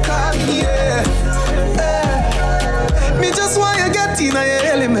 Me just want you get in your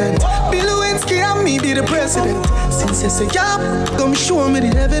element. Bill Lewinsky and me be the president. Since you say yeah, come show me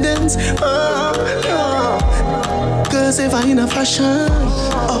the evidence. Cause if I in a fashion,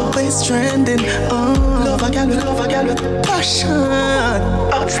 always trending. Love a girl with passion.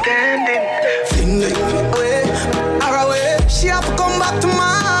 Outstanding. Fling the way, our way.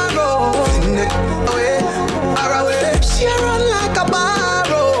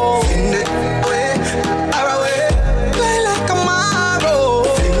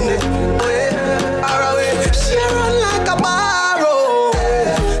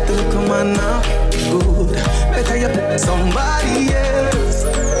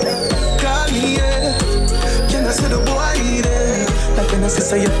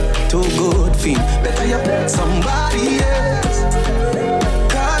 say you're too good for him. Better you somebody else.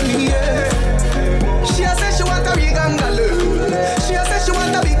 Call me, yeah. She said she want a big angle. She said she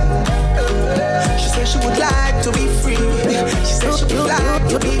want a big. She said she would like to be free. She said she would like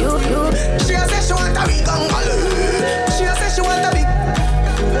to be free. She said she want a big angle. She said she want a big.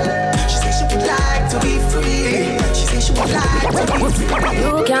 She said she would like to be free. She said she would like to be free.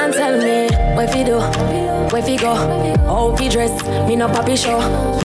 You can't tell me where fi do, where fi go, how fi dress. Me no papi show.